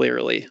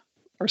clearly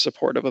are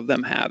supportive of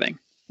them having.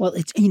 Well,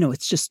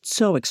 it's just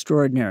so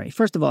extraordinary.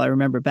 First of all, I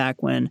remember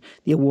back when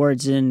the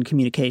awards in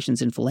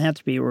communications and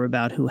philanthropy were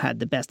about who had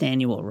the best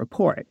annual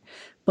report.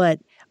 But,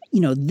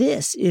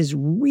 this is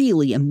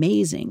really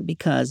amazing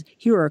because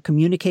here are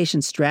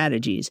communication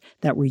strategies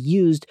that were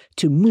used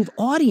to move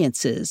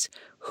audiences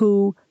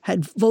who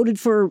had voted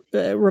for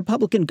a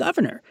Republican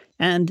governor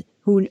and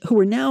who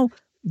are now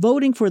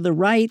voting for the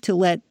right to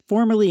let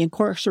formerly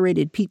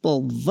incarcerated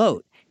people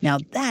vote. Now,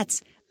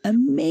 that's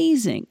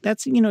amazing.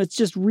 That's, it's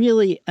just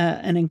really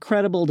an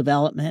incredible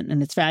development,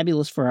 and it's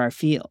fabulous for our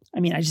field.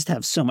 I just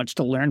have so much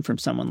to learn from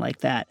someone like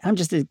that. I'm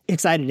just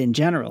excited in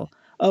general.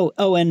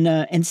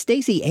 And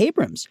Stacey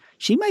Abrams,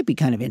 she might be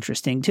kind of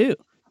interesting too.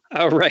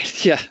 Oh,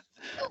 right. Yeah.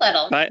 A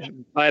little.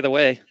 By the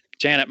way,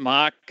 Janet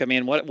Mock,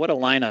 what a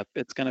lineup.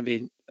 It's going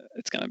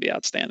to be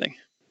outstanding.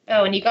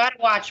 Oh, and you got to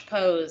watch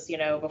Pose,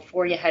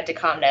 before you head to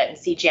ComNet and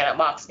see Janet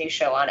Mock's new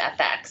show on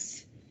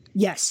FX.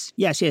 Yes.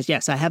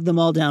 I have them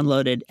all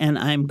downloaded, and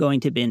I'm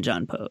going to binge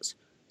on Pose.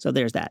 So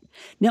there's that.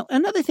 Now,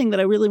 another thing that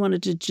I really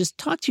wanted to just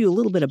talk to you a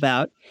little bit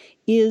about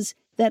is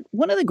that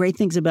one of the great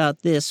things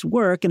about this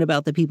work and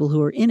about the people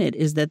who are in it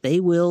is that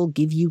they will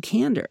give you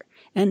candor.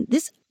 And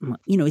this,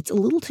 it's a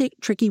little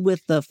tricky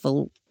with the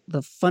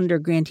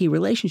funder-grantee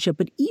relationship,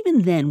 but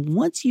even then,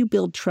 once you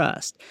build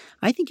trust,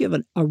 I think you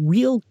have a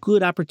real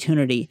good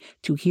opportunity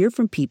to hear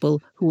from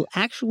people who will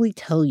actually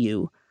tell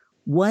you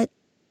what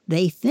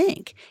they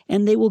think,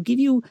 and they will give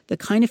you the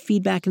kind of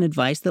feedback and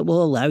advice that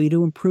will allow you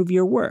to improve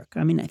your work.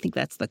 I mean, I think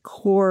that's the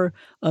core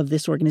of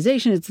this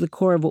organization. It's the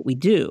core of what we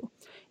do.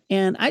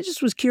 And I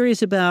just was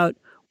curious about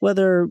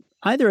whether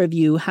either of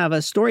you have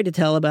a story to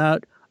tell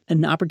about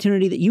an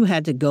opportunity that you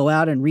had to go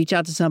out and reach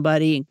out to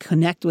somebody and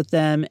connect with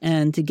them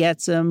and to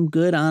get some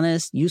good,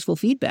 honest, useful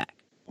feedback.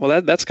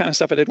 Well, that's kind of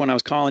stuff I did when I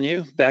was calling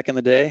you back in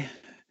the day.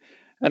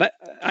 And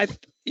I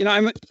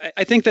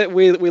think that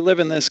we live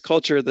in this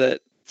culture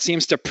that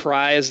seems to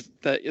prize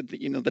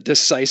the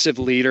decisive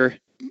leader,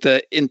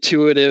 the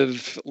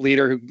intuitive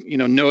leader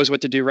who knows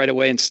what to do right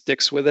away and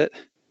sticks with it.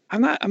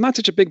 I'm not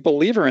such a big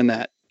believer in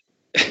that.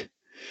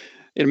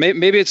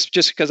 Maybe it's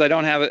just because I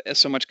don't have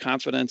so much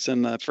confidence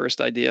in the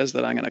first ideas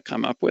that I'm going to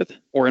come up with,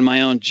 or in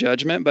my own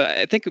judgment. But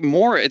I think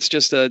more it's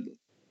just a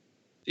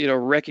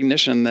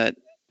recognition that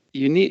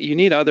you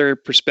need other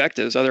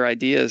perspectives, other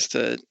ideas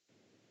to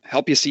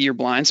help you see your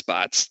blind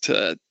spots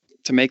to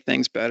make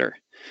things better.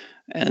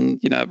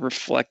 And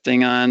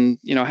reflecting on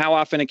how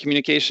often in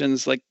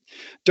communications, like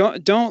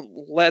don't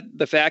let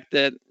the fact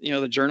that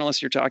the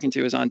journalist you're talking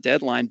to is on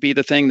deadline be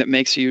the thing that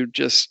makes you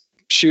just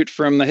shoot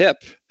from the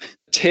hip.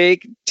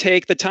 Take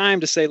the time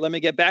to say, let me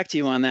get back to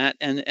you on that,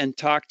 and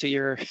talk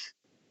to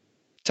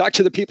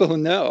the people who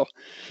know.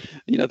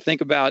 Think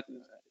about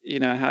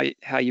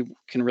how you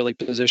can really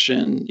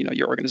position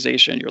your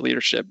organization, your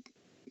leadership,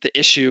 the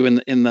issue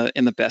in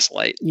the best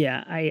light.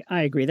 Yeah, I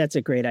agree. That's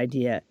a great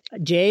idea.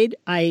 Jade,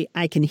 I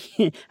can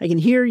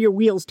hear your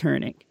wheels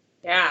turning.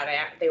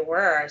 Yeah, they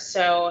were.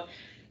 So,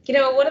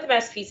 one of the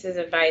best pieces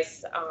of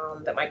advice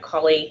that my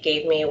colleague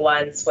gave me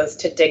once was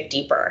to dig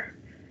deeper.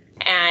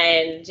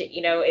 And,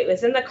 it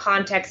was in the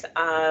context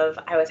of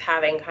I was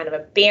having kind of a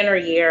banner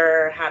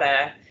year, had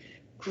a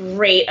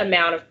great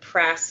amount of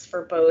press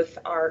for both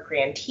our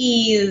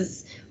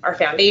grantees, our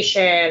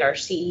foundation, our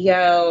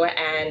CEO,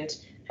 and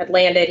had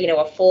landed,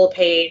 a full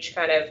page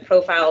kind of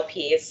profile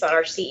piece on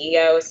our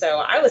CEO. So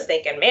I was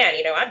thinking, man,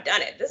 I've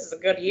done it. This is a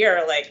good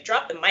year. Like,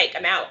 drop the mic,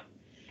 I'm out.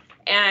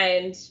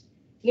 And,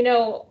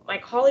 my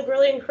colleague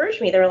really encouraged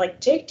me. They were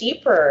like, dig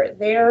deeper.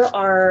 There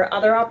are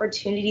other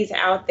opportunities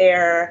out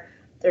there.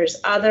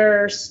 There's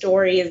other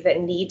stories that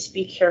need to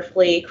be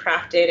carefully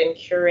crafted and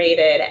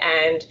curated.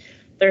 And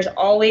there's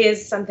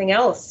always something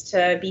else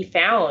to be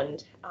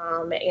found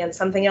and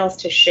something else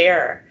to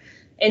share.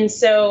 And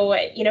so,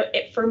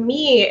 for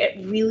me,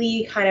 it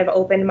really kind of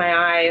opened my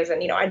eyes.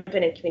 And, I've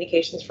been in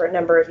communications for a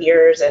number of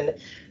years and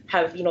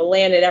have,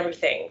 landed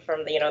everything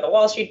from the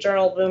Wall Street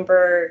Journal,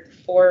 Bloomberg,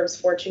 Forbes,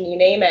 Fortune, you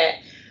name it.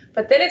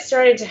 But then it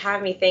started to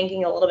have me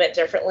thinking a little bit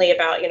differently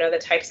about, the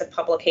types of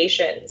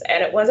publications.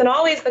 And it wasn't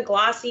always the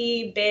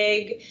glossy,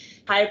 big,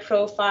 high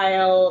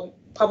profile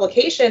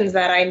publications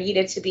that I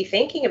needed to be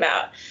thinking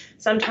about.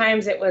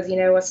 Sometimes it was,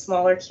 a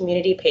smaller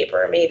community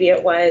paper. Maybe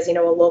it was, a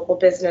local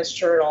business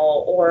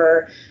journal,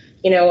 or,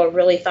 a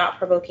really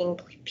thought-provoking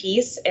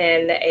piece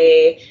in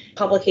a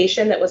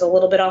publication that was a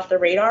little bit off the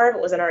radar,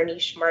 but was in our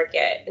niche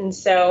market. And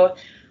so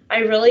I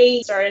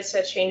really started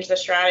to change the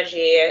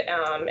strategy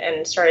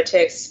and started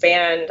to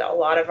expand a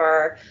lot of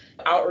our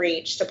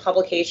outreach to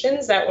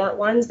publications that weren't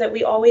ones that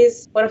we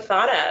always would have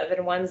thought of,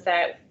 and ones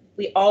that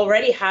we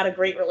already had a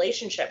great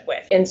relationship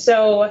with. And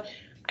so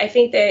I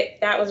think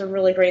that was a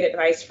really great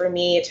advice for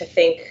me to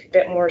think a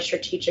bit more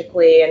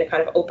strategically and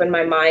kind of open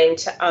my mind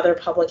to other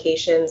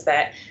publications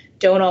that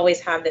don't always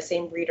have the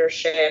same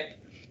readership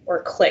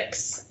or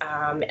clicks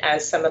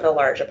as some of the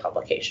larger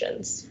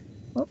publications.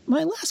 Well,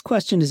 my last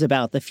question is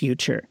about the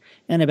future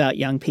and about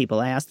young people.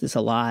 I ask this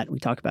a lot. We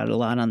talk about it a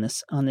lot on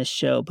this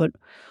show. But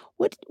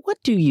what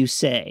do you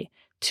say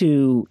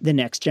to the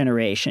next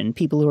generation,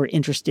 people who are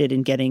interested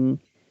in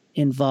getting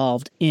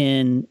involved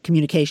in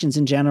communications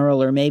in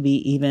general, or maybe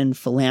even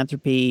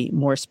philanthropy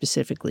more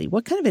specifically?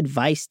 What kind of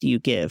advice do you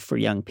give for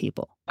young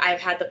people? I've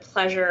had the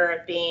pleasure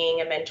of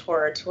being a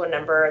mentor to a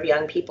number of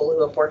young people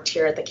who have worked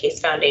here at the Case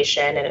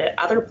Foundation and at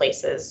other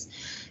places.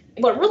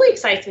 What really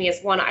excites me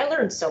is, one, I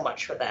learned so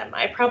much from them.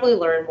 I probably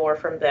learned more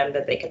from them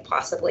than they could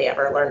possibly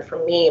ever learn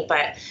from me.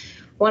 But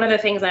one of the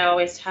things I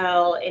always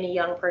tell any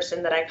young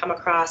person that I come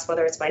across,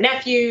 whether it's my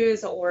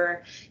nephews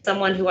or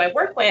someone who I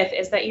work with,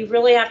 is that you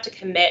really have to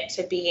commit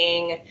to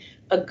being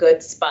a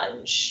good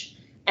sponge,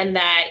 and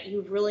that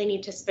you really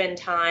need to spend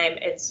time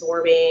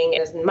absorbing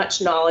as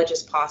much knowledge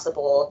as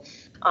possible.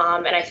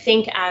 And I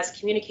think as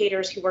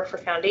communicators who work for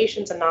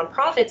foundations and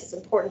nonprofits, it's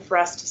important for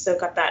us to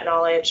soak up that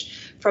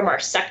knowledge from our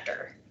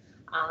sector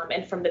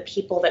and from the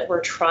people that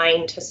we're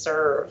trying to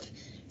serve.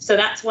 So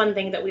that's one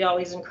thing that we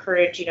always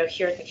encourage,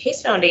 here at the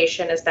Case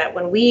Foundation, is that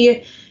when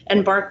we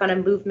embark on a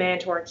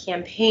movement or a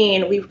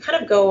campaign,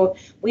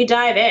 we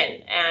dive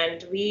in,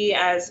 and we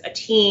as a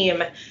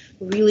team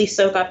really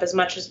soak up as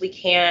much as we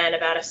can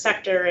about a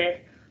sector,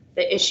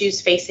 the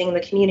issues facing the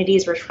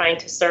communities we're trying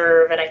to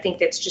serve. And I think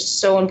that's just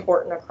so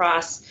important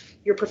across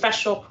your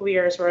professional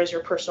career as well as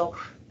your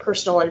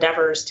personal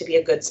endeavors to be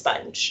a good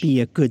sponge. Be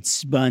a good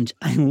sponge.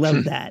 I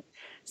love that.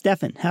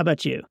 Stefan, how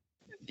about you?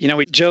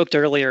 We joked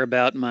earlier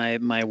about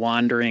my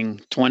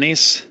wandering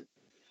 20s,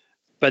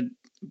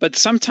 but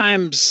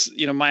sometimes,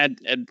 my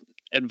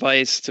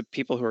advice to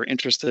people who are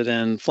interested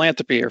in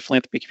philanthropy or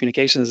philanthropy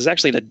communications is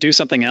actually to do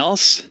something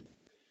else.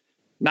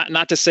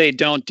 Not to say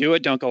don't do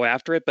it, don't go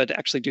after it, but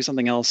actually do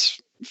something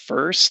else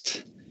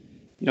first.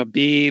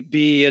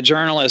 Be a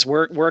journalist,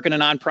 work in a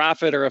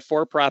nonprofit or a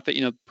for-profit,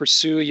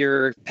 pursue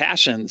your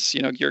passions,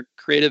 your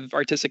creative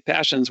artistic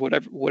passions,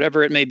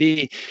 whatever it may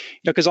be,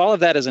 because all of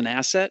that is an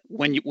asset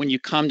when you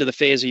come to the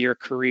phase of your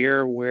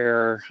career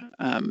where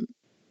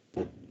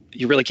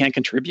you really can't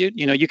contribute.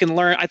 You can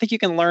learn, I think you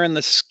can learn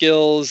the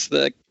skills,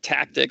 the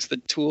tactics, the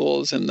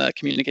tools, and the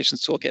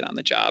communications toolkit on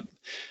the job.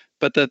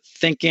 But the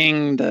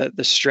thinking,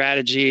 the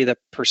strategy, the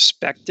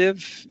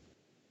perspective,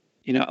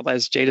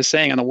 as Jade is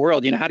saying, on the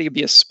world, how do you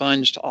be a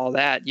sponge to all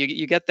that?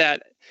 You get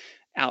that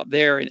out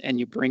there and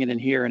you bring it in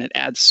here, and it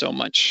adds so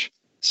much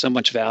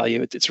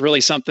value. It's really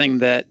something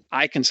that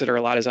I consider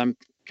a lot as I'm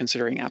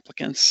considering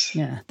applicants.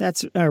 Yeah,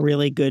 that's a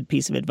really good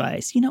piece of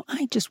advice.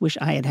 I just wish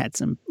I had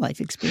some life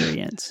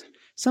experience.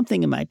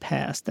 Something in my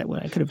past that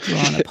I could have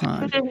drawn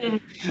upon.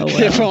 Oh,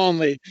 well. If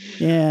only.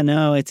 Yeah,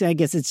 no, I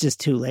guess it's just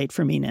too late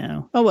for me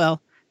now. Oh,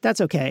 well,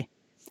 that's okay.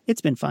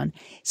 It's been fun.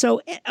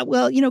 So,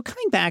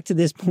 coming back to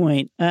this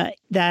point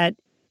that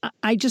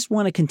I just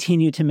want to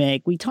continue to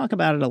make, we talk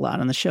about it a lot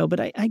on the show, but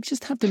I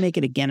just have to make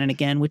it again and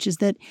again, which is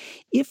that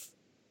if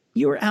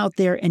you're out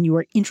there and you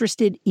are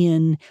interested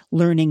in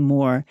learning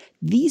more,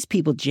 these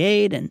people,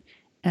 Jade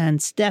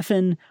and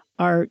Stefan,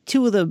 are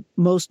two of the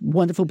most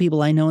wonderful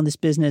people I know in this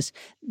business.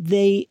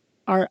 They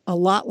are a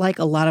lot like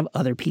a lot of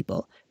other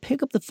people.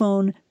 Pick up the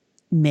phone,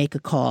 make a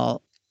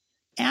call,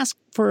 ask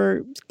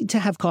to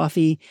have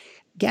coffee,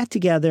 get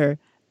together.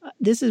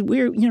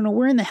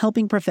 We're in the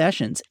helping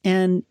professions,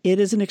 and it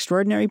is an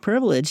extraordinary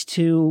privilege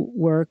to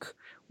work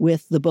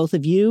with the both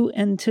of you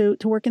and to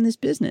work in this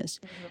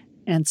business. Mm-hmm.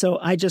 And so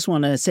I just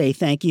want to say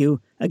thank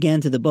you again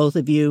to the both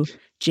of you,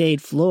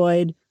 Jade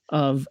Floyd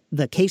of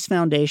the Case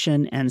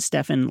Foundation and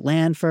Stefan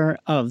Landfer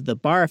of the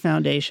Barr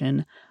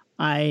Foundation.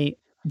 I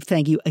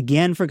thank you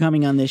again for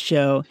coming on this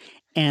show,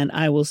 and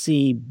I will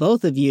see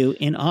both of you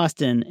in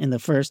Austin in the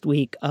first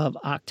week of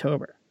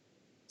October.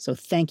 So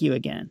thank you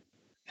again.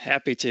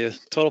 Happy to.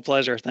 Total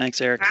pleasure. Thanks,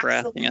 Eric, for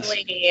asking us.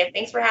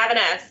 Thanks for having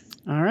us.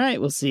 All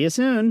right. We'll see you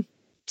soon.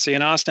 See you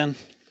in Austin.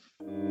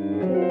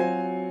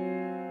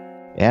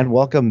 And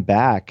welcome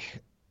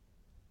back.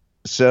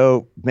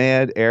 So,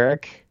 man,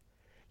 Eric,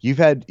 you've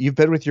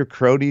been with your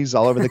cronies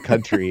all over the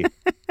country.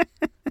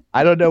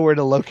 I don't know where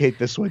to locate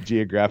this one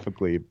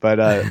geographically, but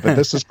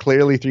this is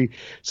clearly three.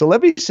 So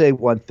let me say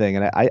one thing,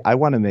 and I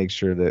want to make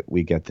sure that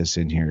we get this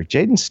in here.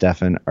 Jade and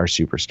Stefan are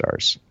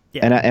superstars.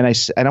 Yeah. And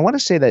I want to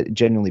say that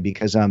genuinely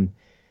because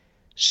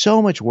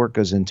so much work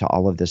goes into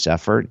all of this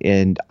effort,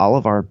 and all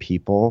of our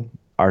people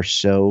are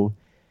so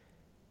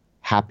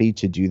happy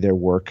to do their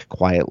work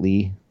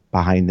quietly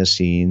behind the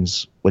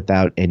scenes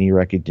without any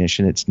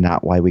recognition. It's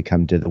not why we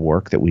come to the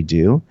work that we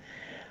do.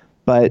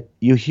 But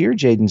you hear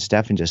Jade and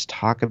Stefan just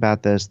talk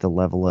about this, the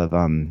level of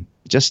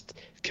just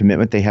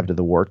commitment they have to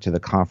the work, to the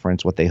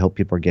conference, what they hope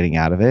people are getting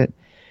out of it.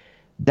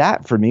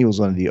 That, for me, was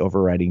one of the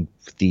overriding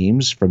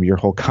themes from your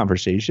whole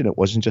conversation. It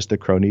wasn't just the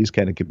cronies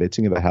kind of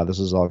kibitzing about how this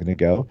is all going to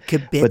go.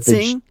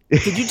 Kibitzing?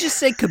 Did you just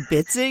say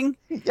kibitzing?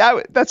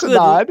 Yeah, that's a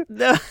nod.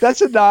 No. That's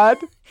a nod.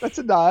 That's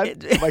a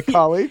nod. My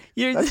colleague.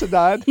 That's a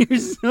nod. You're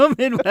so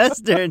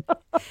Midwestern.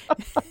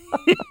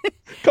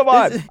 Come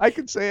on. I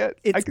can say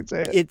it. I can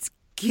say it. It's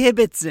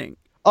kibitzing.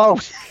 Oh.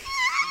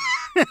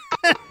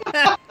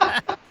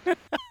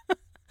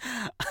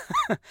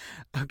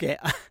 Okay.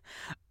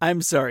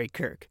 I'm sorry,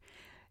 Kirk.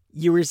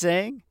 You were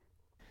saying?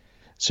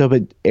 So,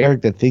 but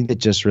Eric, the thing that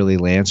just really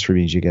lands for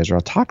me as you guys are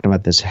all talking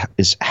about this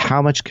is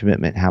how much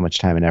commitment, how much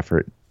time and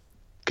effort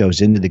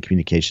goes into the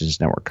Communications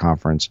Network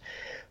Conference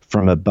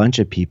from a bunch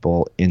of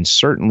people, and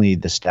certainly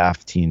the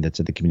staff team that's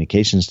at the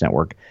Communications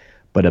Network,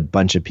 but a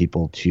bunch of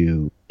people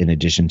too, in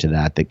addition to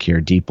that care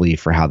deeply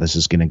for how this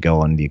is going to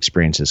go and the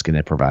experience it's going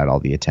to provide all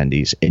the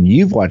attendees. And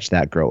you've watched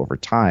that grow over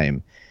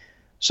time.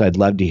 So I'd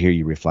love to hear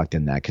you reflect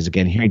on that, because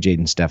again, hearing Jade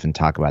and Stefan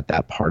talk about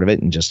that part of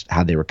it and just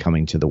how they were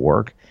coming to the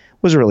work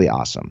was really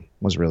awesome.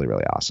 Was really,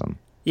 really awesome.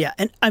 Yeah,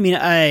 and I mean,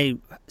 I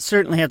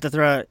certainly have to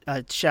throw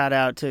a shout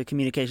out to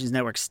Communications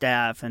Network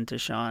staff and to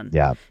Sean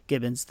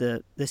Gibbons,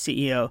 the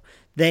CEO.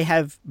 They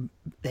have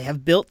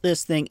built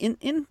this thing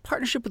in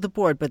partnership with the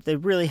board, but they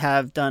really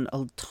have done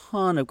a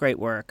ton of great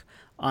work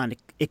on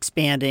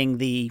expanding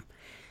the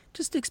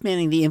just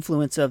expanding the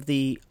influence of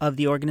the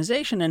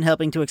organization and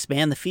helping to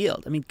expand the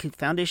field. I mean,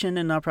 foundation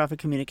and nonprofit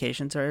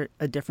communications are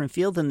a different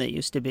field than they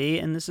used to be,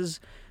 and this is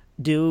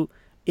due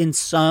in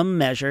some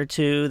measure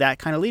to that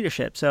kind of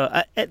leadership.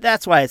 So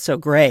that's why it's so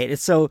great.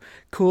 It's so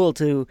cool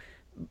to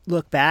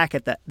look back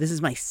at that. This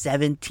is my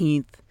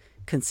 17th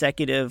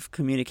consecutive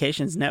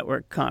communications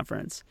network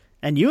conference.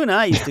 And you and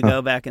I used to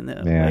go back in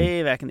the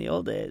way back in the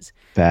old days.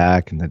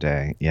 Back in the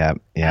day. Yeah.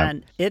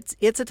 And it's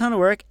a ton of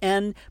work,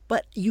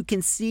 but you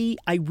can see,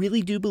 I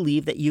really do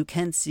believe that you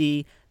can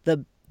see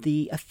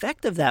the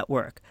effect of that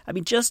work. I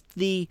mean, just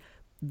the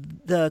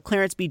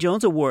Clarence B.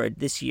 Jones Award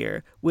this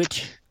year,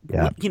 which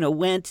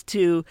went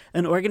to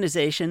an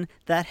organization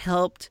that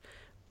helped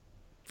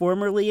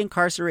formerly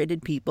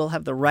incarcerated people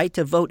have the right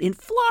to vote in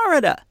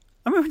Florida.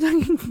 I mean, we're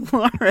talking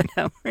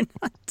Florida. We're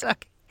not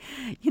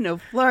talking,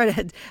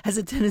 Florida has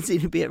a tendency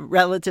to be a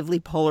relatively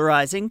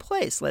polarizing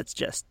place, let's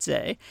just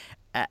say.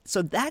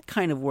 So that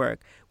kind of work,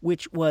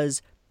 which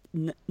was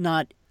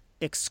not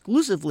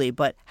exclusively,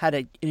 but had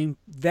a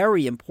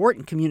very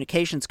important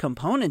communications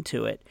component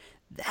to it,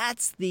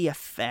 that's the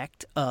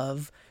effect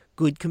of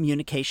good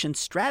communication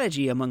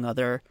strategy, among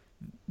other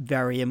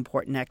very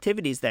important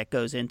activities that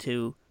goes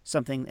into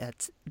something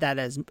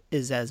that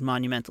is as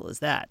monumental as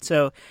that.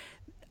 So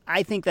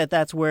I think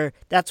that's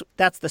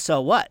the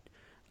so what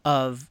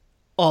of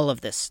all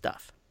of this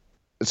stuff.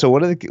 So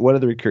one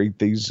of the recurring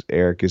things,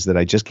 Eric, is that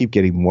I just keep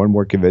getting more and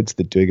more convinced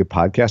that doing a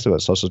podcast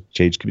about social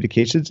change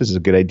communications is a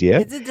good idea.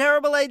 It's a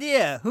terrible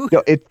idea.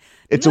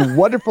 It's a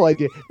wonderful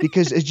idea,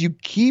 because as you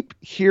keep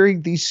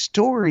hearing these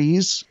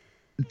stories,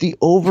 the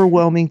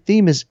overwhelming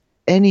theme is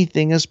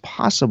anything is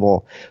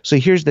possible. So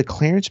here's the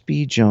Clarence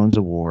B. Jones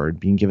Award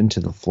being given to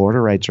the Florida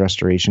Rights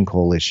Restoration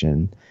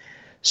Coalition.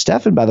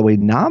 Stefan, by the way,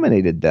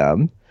 nominated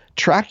them,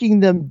 tracking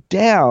them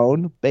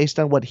down based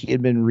on what he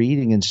had been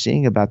reading and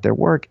seeing about their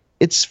work.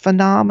 It's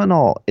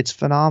phenomenal. It's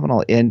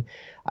phenomenal. And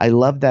I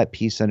love that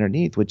piece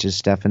underneath, which is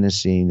Stefan is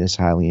seeing this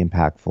highly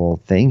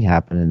impactful thing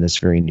happen in this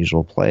very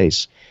unusual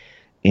place.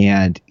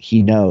 And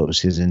he knows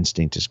his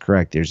instinct is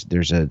correct.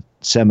 There's a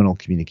seminal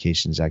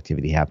communications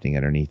activity happening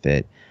underneath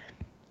it.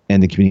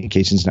 And the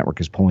communications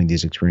network is pulling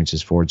these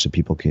experiences forward so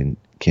people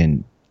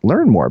can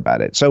learn more about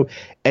it. So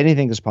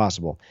anything is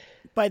possible.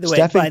 By the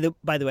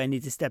way, I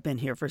need to step in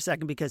here for a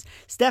second, because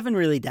Stefan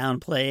really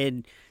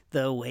downplayed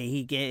the way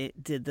he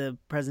did the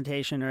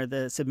presentation or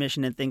the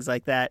submission and things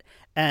like that.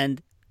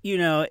 And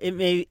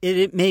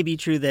it may be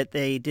true that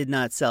they did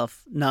not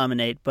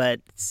self-nominate,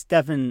 but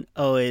Stefan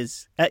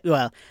always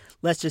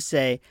let's just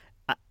say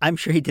I'm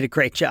sure he did a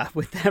great job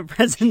with that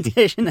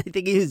presentation. I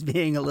think he was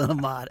being a little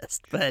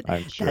modest, but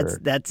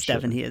that's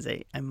Stefan. He is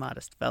a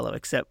modest fellow,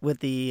 except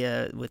with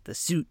the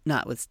suit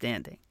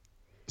notwithstanding.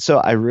 So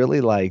I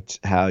really liked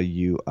how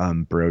you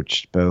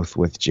broached both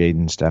with Jade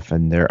and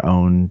Stefan their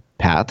own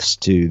paths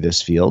to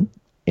this field.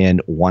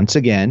 And once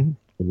again,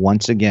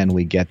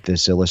 we get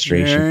this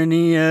illustration.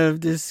 Journey of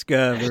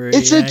discovery.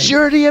 It's a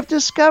journey of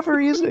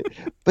discovery, isn't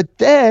it? But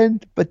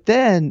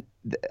then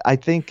I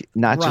think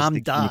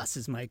Ram Dass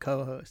is my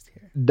co-host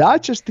here.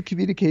 Not just the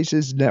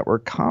Communications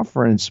Network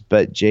conference,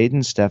 but Jade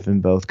and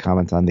Stefan both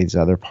comment on these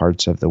other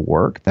parts of the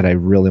work that I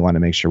really want to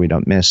make sure we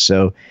don't miss.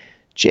 So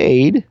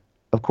Jade,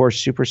 of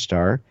course,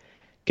 superstar,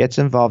 gets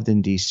involved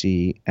in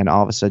DC, and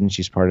all of a sudden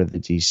she's part of the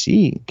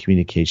DC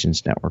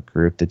Communications Network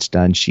group that's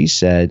done, she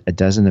said, a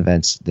dozen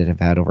events that have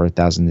had over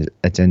 1,000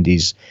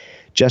 attendees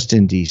just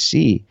in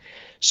DC.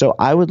 So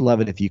I would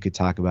love it if you could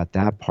talk about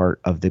that part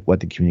of what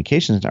the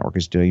Communications Network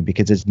is doing,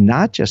 because it's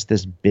not just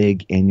this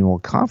big annual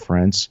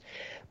conference,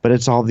 but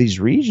it's all these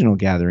regional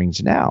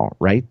gatherings now,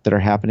 right, that are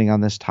happening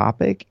on this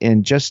topic.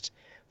 And just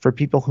for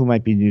people who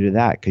might be new to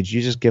that, could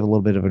you just give a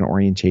little bit of an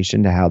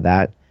orientation to how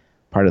that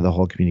part of the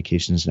whole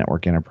Communications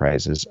Network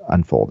enterprise is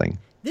unfolding?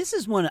 This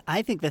is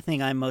I think the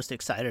thing I'm most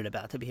excited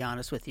about, to be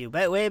honest with you.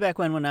 Way back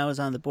when I was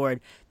on the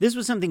board, this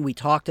was something we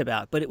talked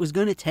about, but it was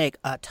going to take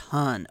a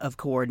ton of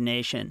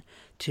coordination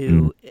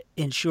to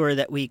ensure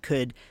that we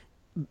could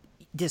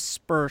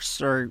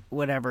disperse or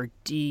whatever,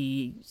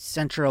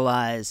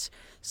 decentralize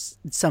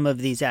some of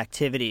these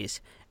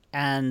activities.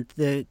 And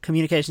the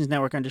Communications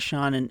Network under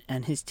Sean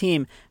and his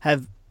team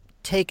have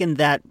taken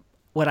that,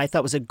 what I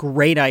thought was a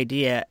great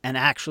idea, and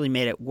actually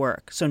made it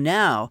work. So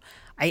now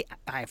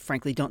I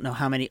frankly don't know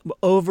how many,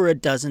 over a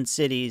dozen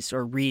cities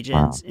or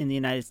regions in the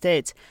United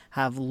States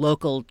have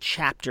local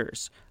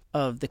chapters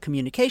of the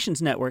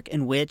Communications Network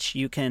in which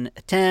you can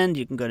attend,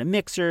 you can go to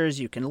mixers,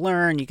 you can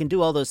learn, you can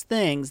do all those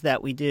things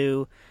that we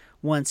do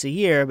once a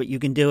year, but you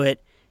can do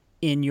it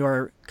in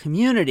your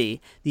community.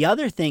 The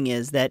other thing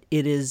is that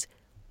it is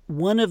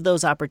one of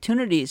those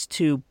opportunities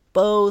to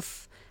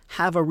both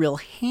have a real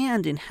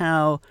hand in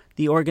how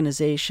the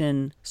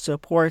organization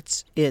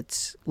supports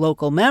its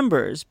local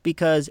members,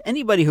 because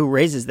anybody who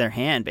raises their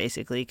hand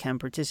basically can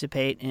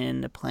participate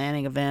in a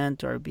planning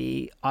event or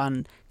be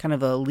on kind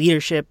of a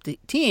leadership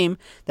team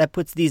that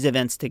puts these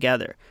events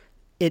together.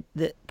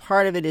 The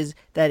part of it is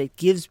that it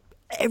gives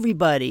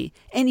anybody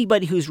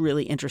who's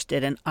really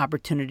interested an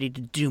opportunity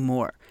to do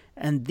more.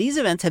 And these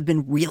events have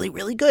been really,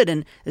 really good.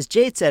 And as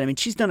Jade said, I mean,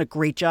 she's done a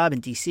great job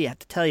in DC, I have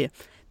to tell you,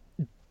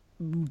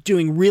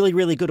 doing really,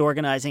 really good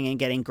organizing and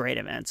getting great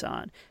events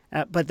on.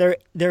 But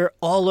they're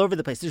all over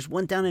the place. There's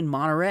one down in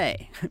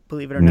Monterey,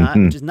 believe it or not,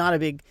 which is not a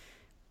big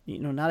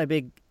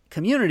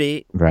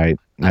community. Right.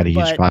 Not a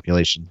huge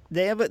population.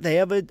 They have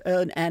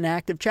an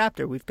active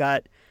chapter. We've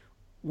got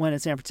one in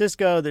San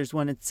Francisco. There's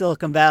one in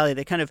Silicon Valley.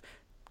 They kind of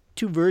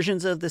two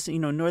versions of this,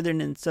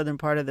 northern and southern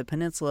part of the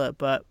peninsula,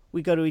 but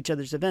we go to each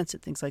other's events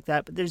and things like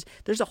that. But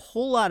there's a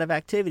whole lot of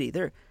activity.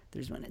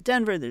 There's one in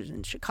Denver, there's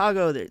in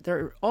Chicago,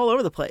 they're all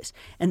over the place.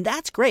 And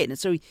that's great. And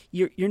so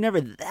you're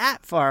never that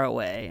far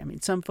away. I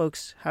mean, some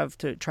folks have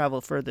to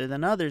travel further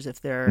than others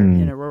if they're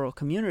in a rural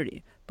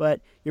community, but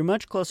you're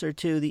much closer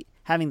to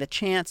having the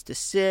chance to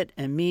sit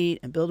and meet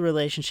and build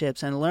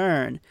relationships and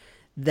learn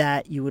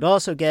that you would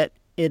also get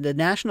in a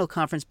national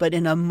conference, but the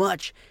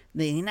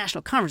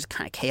national conference is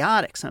kind of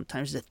chaotic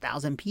sometimes. There's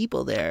 1,000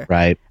 people there.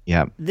 Right.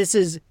 Yeah.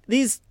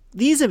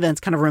 These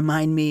events kind of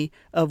remind me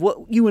of what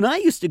you and I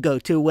used to go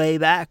to way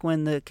back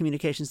when the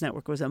Communications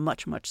Network was a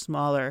much, much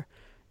smaller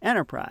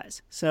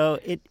enterprise. So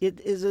it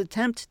is an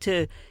attempt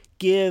to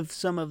give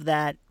some of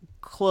that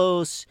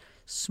close,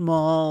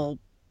 small,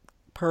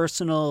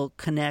 personal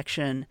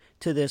connection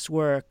to this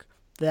work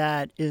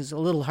that is a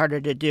little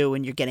harder to do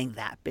when you're getting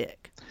that big.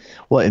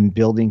 Well, in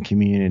building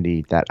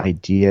community, that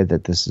idea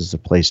that this is a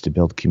place to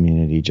build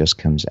community just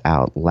comes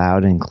out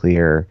loud and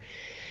clear.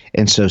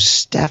 And so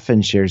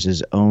Stefan shares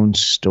his own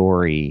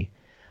story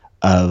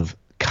of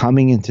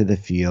coming into the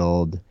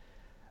field,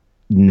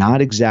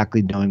 not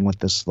exactly knowing what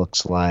this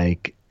looks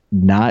like,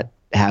 not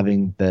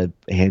having the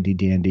handy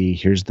dandy,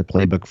 here's the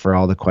playbook for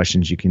all the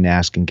questions you can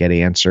ask and get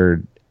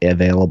answered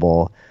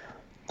available.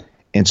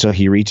 And so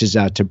he reaches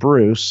out to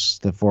Bruce,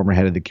 the former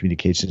head of the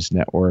Communications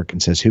Network,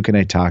 and says, who can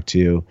I talk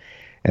to?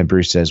 And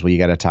Bruce says, well, you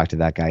got to talk to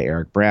that guy,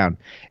 Eric Brown.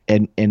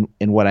 And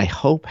what I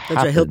hope happens.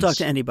 That's right. He'll talk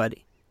to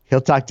anybody. He'll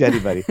talk to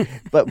anybody.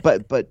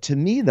 but to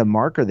me, the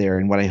marker there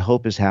and what I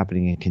hope is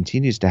happening and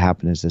continues to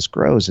happen as this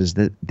grows is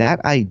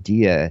that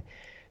idea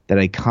that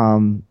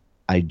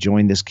I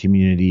join this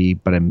community,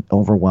 but I'm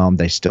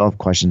overwhelmed. I still have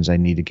questions I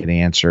need to get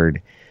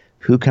answered.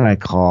 Who can I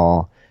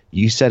call?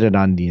 You said it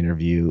on the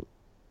interview.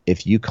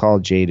 If you call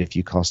Jade, if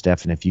you call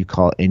Stefan, if you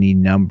call any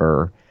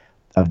number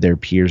of their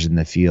peers in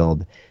the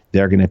field,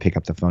 they're going to pick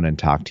up the phone and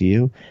talk to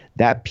you.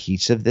 That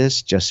piece of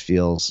this just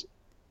feels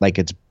like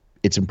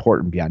it's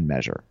important beyond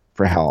measure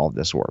for how all of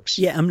this works.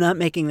 Yeah, I'm not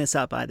making this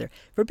up either.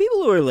 For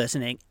people who are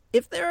listening,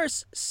 if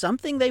there's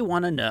something they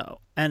want to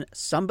know and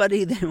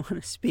somebody they want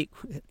to speak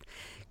with,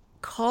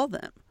 call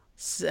them,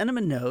 send them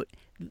a note.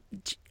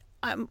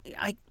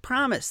 I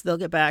promise they'll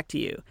get back to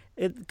you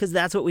because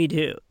that's what we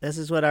do. This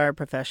is what our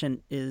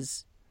profession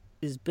is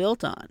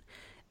built on.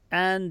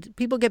 And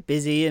people get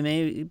busy and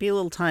maybe be a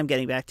little time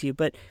getting back to you,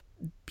 but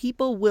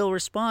people will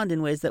respond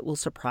in ways that will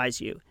surprise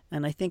you.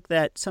 And I think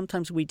that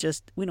sometimes we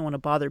don't want to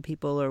bother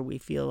people or we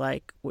feel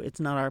like it's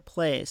not our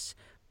place.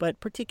 But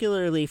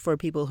particularly for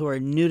people who are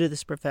new to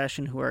this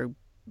profession, who are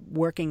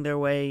working their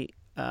way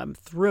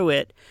through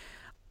it,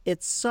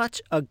 it's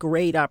such a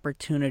great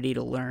opportunity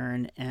to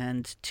learn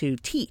and to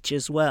teach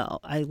as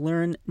well. I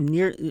learn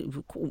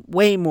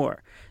way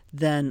more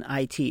than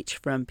I teach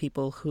from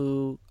people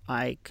who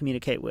I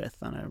communicate with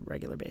on a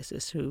regular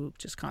basis, who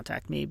just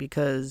contact me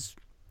because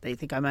they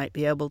think I might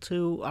be able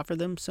to offer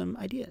them some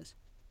ideas.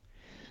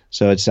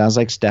 So it sounds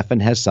like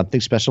Stefan has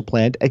something special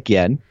planned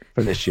again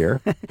for this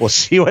year. We'll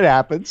see what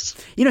happens.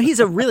 He's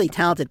a really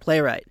talented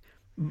playwright,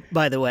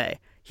 by the way.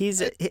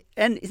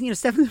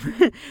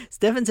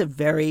 Stefan's a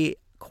very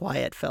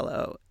quiet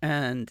fellow,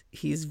 and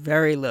he's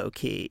very low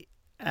key.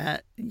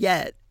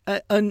 Yet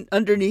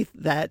underneath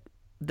that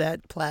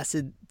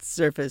placid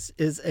surface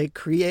is a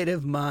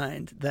creative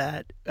mind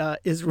that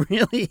is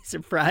really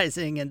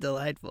surprising and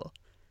delightful.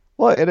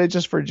 Well, and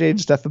just for Jade and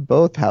Stefan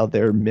both, how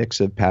their mix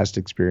of past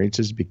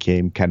experiences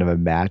became kind of a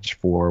match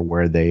for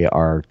where they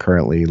are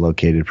currently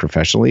located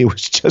professionally. It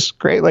was just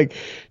great. Like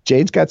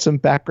Jade's got some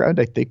background,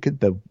 I think, in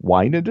the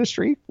wine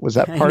industry. Was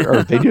that part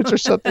or vineyards or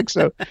something?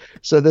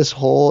 So this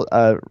whole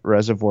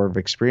reservoir of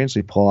experience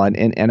we pull on,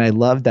 and I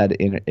love that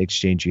in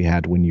exchange you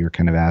had when you were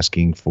kind of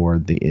asking for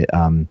the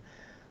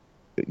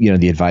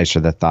the advice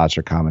or the thoughts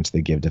or comments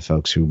they give to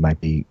folks who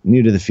might be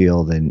new to the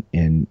field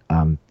and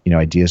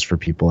ideas for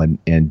people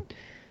and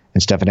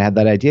Stefan had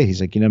that idea.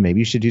 He's like, maybe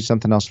you should do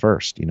something else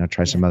first,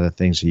 try some other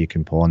things so you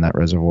can pull in that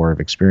reservoir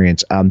of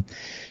experience.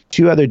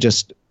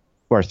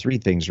 Three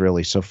things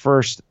really. So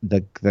first,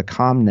 the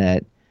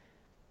ComNet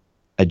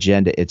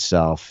agenda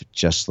itself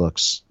just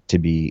looks to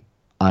be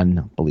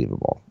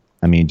unbelievable.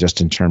 I mean,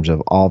 just in terms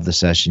of all of the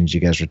sessions you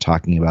guys are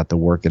talking about, the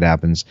work that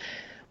happens,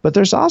 but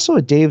there's also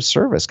a day of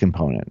service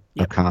component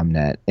of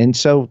ComNet. And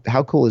so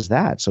how cool is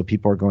that? So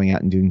people are going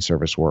out and doing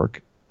service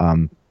work.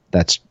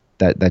 That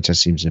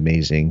just seems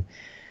amazing.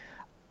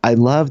 I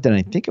loved, and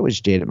I think it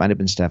was Jade, it might have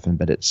been Stefan,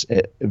 but it's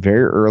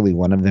very early.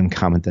 One of them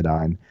commented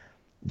on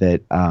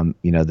that,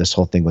 this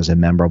whole thing was a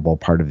memorable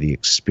part of the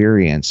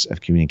experience of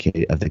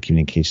the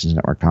Communications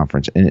Network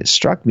conference. And it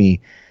struck me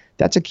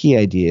That's a key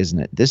idea, isn't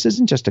it? This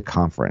isn't just a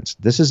conference.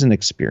 This is an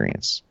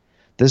experience.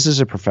 This is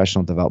a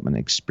professional development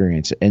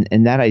experience.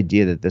 And that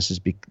idea that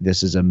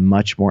this is a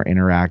much more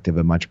interactive,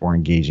 a much more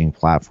engaging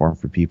platform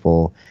for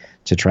people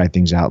to try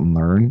things out and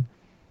learn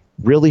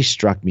really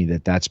struck me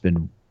that's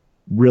been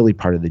really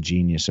part of the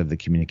genius of the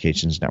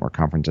Communications Network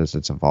Conference as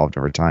it's evolved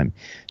over time.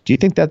 Do you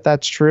think that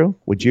that's true?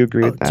 Would you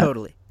agree with that?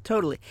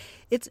 Totally.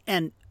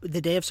 And the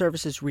day of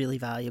service is really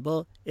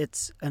valuable.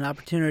 It's an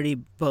opportunity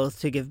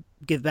both to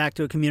give back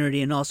to a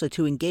community and also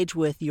to engage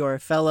with your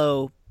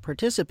fellow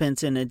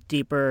participants in a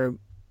deeper,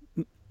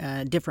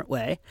 different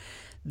way.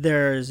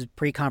 There's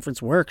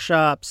pre-conference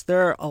workshops.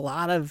 There are a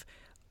lot of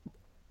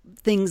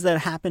things that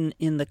happen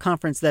in the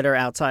conference that are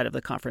outside of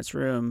the conference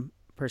room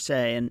per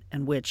se,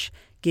 and which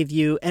give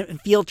you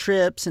field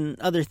trips and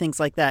other things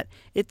like that.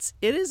 It's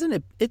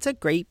a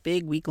great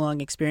big week-long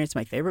experience.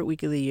 My favorite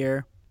week of the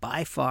year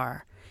by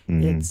far.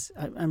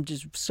 I'm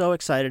just so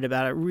excited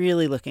about it,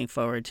 really looking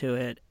forward to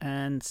it,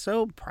 and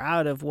so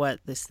proud of what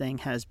this thing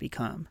has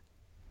become.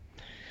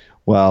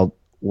 Well,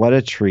 what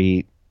a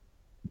treat.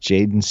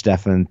 Jade and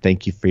Stefan,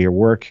 thank you for your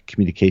work.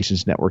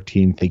 Communications Network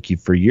team, thank you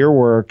for your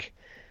work.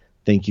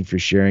 Thank you for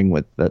sharing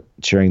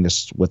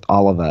this with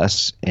all of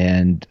us.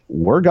 And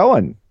we're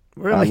going.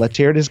 Really? Let's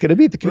Hear It is going to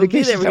be at the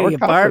Communications Network Conference.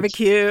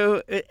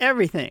 Barbecue,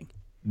 everything.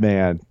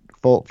 Man,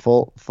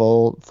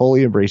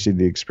 fully embracing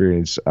the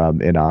experience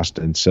in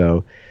Austin.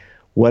 So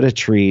what a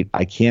treat.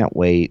 I can't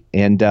wait.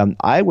 And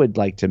I would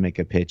like to make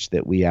a pitch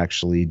that we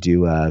actually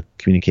do a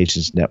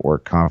Communications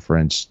Network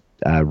Conference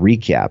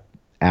recap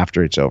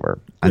after it's over.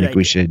 I think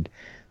we should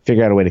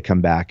figure out a way to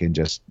come back and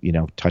just,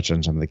 touch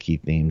on some of the key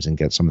themes and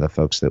get some of the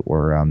folks that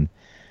were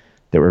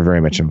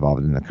very much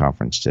involved in the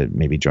conference to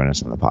maybe join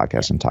us on the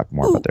podcast and talk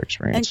more about their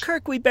experience. And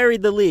Kirk, we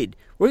buried the lead.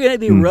 We're going to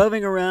be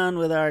roving around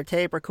with our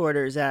tape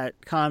recorders at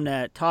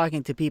ComNet,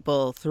 talking to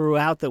people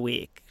throughout the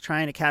week,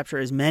 trying to capture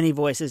as many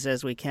voices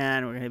as we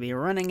can. We're going to be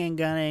running and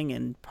gunning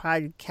and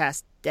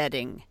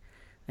podcast-detting,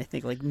 I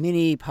think, like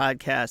mini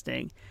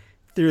podcasting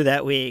through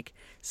that week.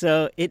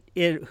 So it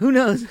who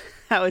knows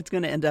how it's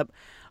going to end up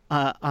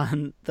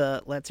on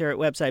the Let's Hear It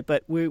website,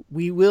 but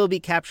we will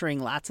be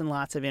capturing lots and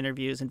lots of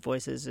interviews and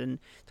voices and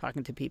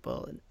talking to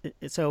people.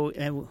 So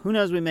who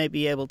knows, we may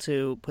be able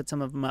to put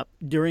some of them up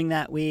during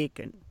that week,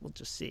 and we'll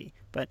just see.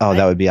 But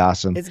that would be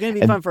awesome. It's going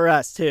to be fun for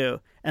us too,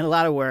 and a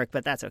lot of work,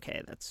 but that's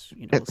okay. That's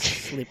we'll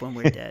sleep when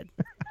we're dead.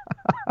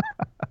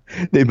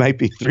 They might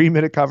be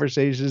 3-minute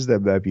conversations. They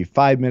might be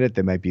 5-minute.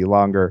 They might be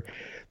longer.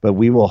 But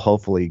we will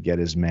hopefully get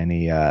as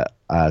many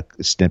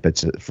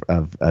snippets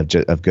of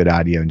good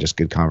audio and just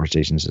good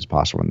conversations as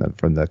possible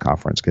from the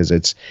conference, because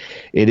it's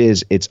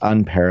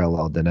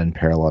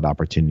unparalleled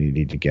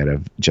opportunity to get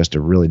just a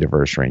really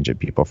diverse range of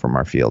people from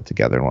our field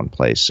together in one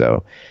place.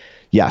 So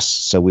yes,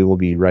 so we will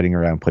be running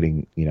around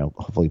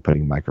hopefully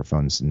putting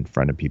microphones in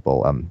front of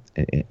people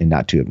in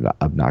not too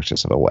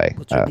obnoxious of a way.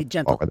 We'll be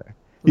gentle over there.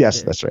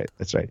 Yes, that's right.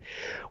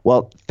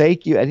 Well,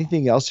 thank you.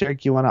 Anything else,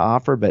 Eric, you want to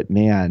offer? But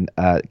man,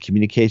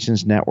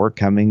 Communications Network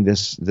coming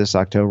this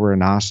October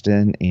in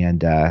Austin,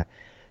 and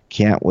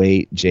can't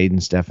wait. Jade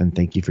and Stefan,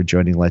 thank you for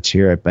joining Let's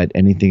Hear It. But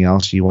anything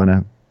else you want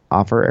to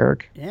offer,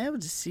 Eric? Yeah, we'll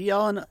just see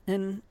y'all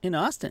in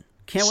Austin.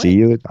 Can't wait.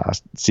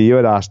 See you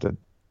at Austin.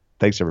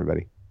 Thanks,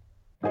 everybody.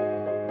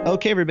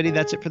 Okay, everybody,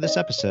 that's it for this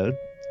episode.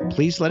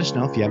 Please let us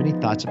know if you have any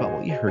thoughts about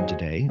what you heard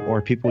today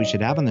or people we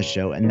should have on the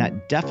show, and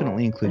that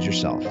definitely includes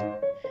yourself.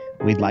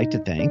 We'd like to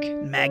thank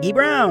Maggie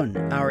Brown,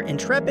 our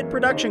intrepid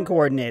production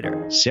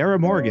coordinator, Sarah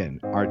Morgan,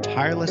 our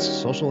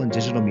tireless social and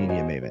digital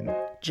media maven,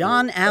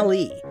 John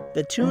Ali,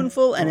 the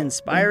tuneful and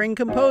inspiring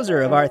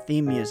composer of our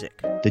theme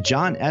music, the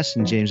John S.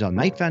 and James L.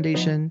 Knight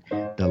Foundation,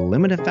 the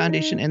Limited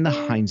Foundation, and the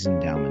Heinz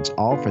Endowments,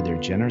 all for their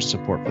generous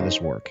support for this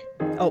work.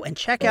 Oh, and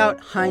check out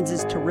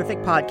Heinz's terrific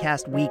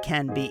podcast, We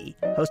Can Be,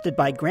 hosted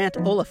by Grant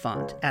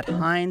Oliphant at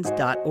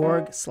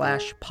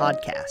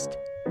heinz.org/podcast.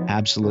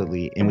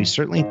 Absolutely. And we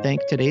certainly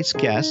thank today's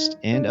guest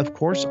and, of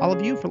course, all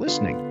of you for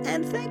listening.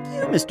 And thank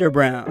you, Mr.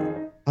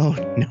 Brown. Oh,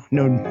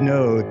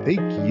 no.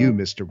 Thank you,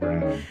 Mr.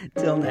 Brown.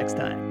 Till next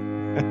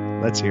time.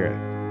 Let's hear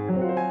it.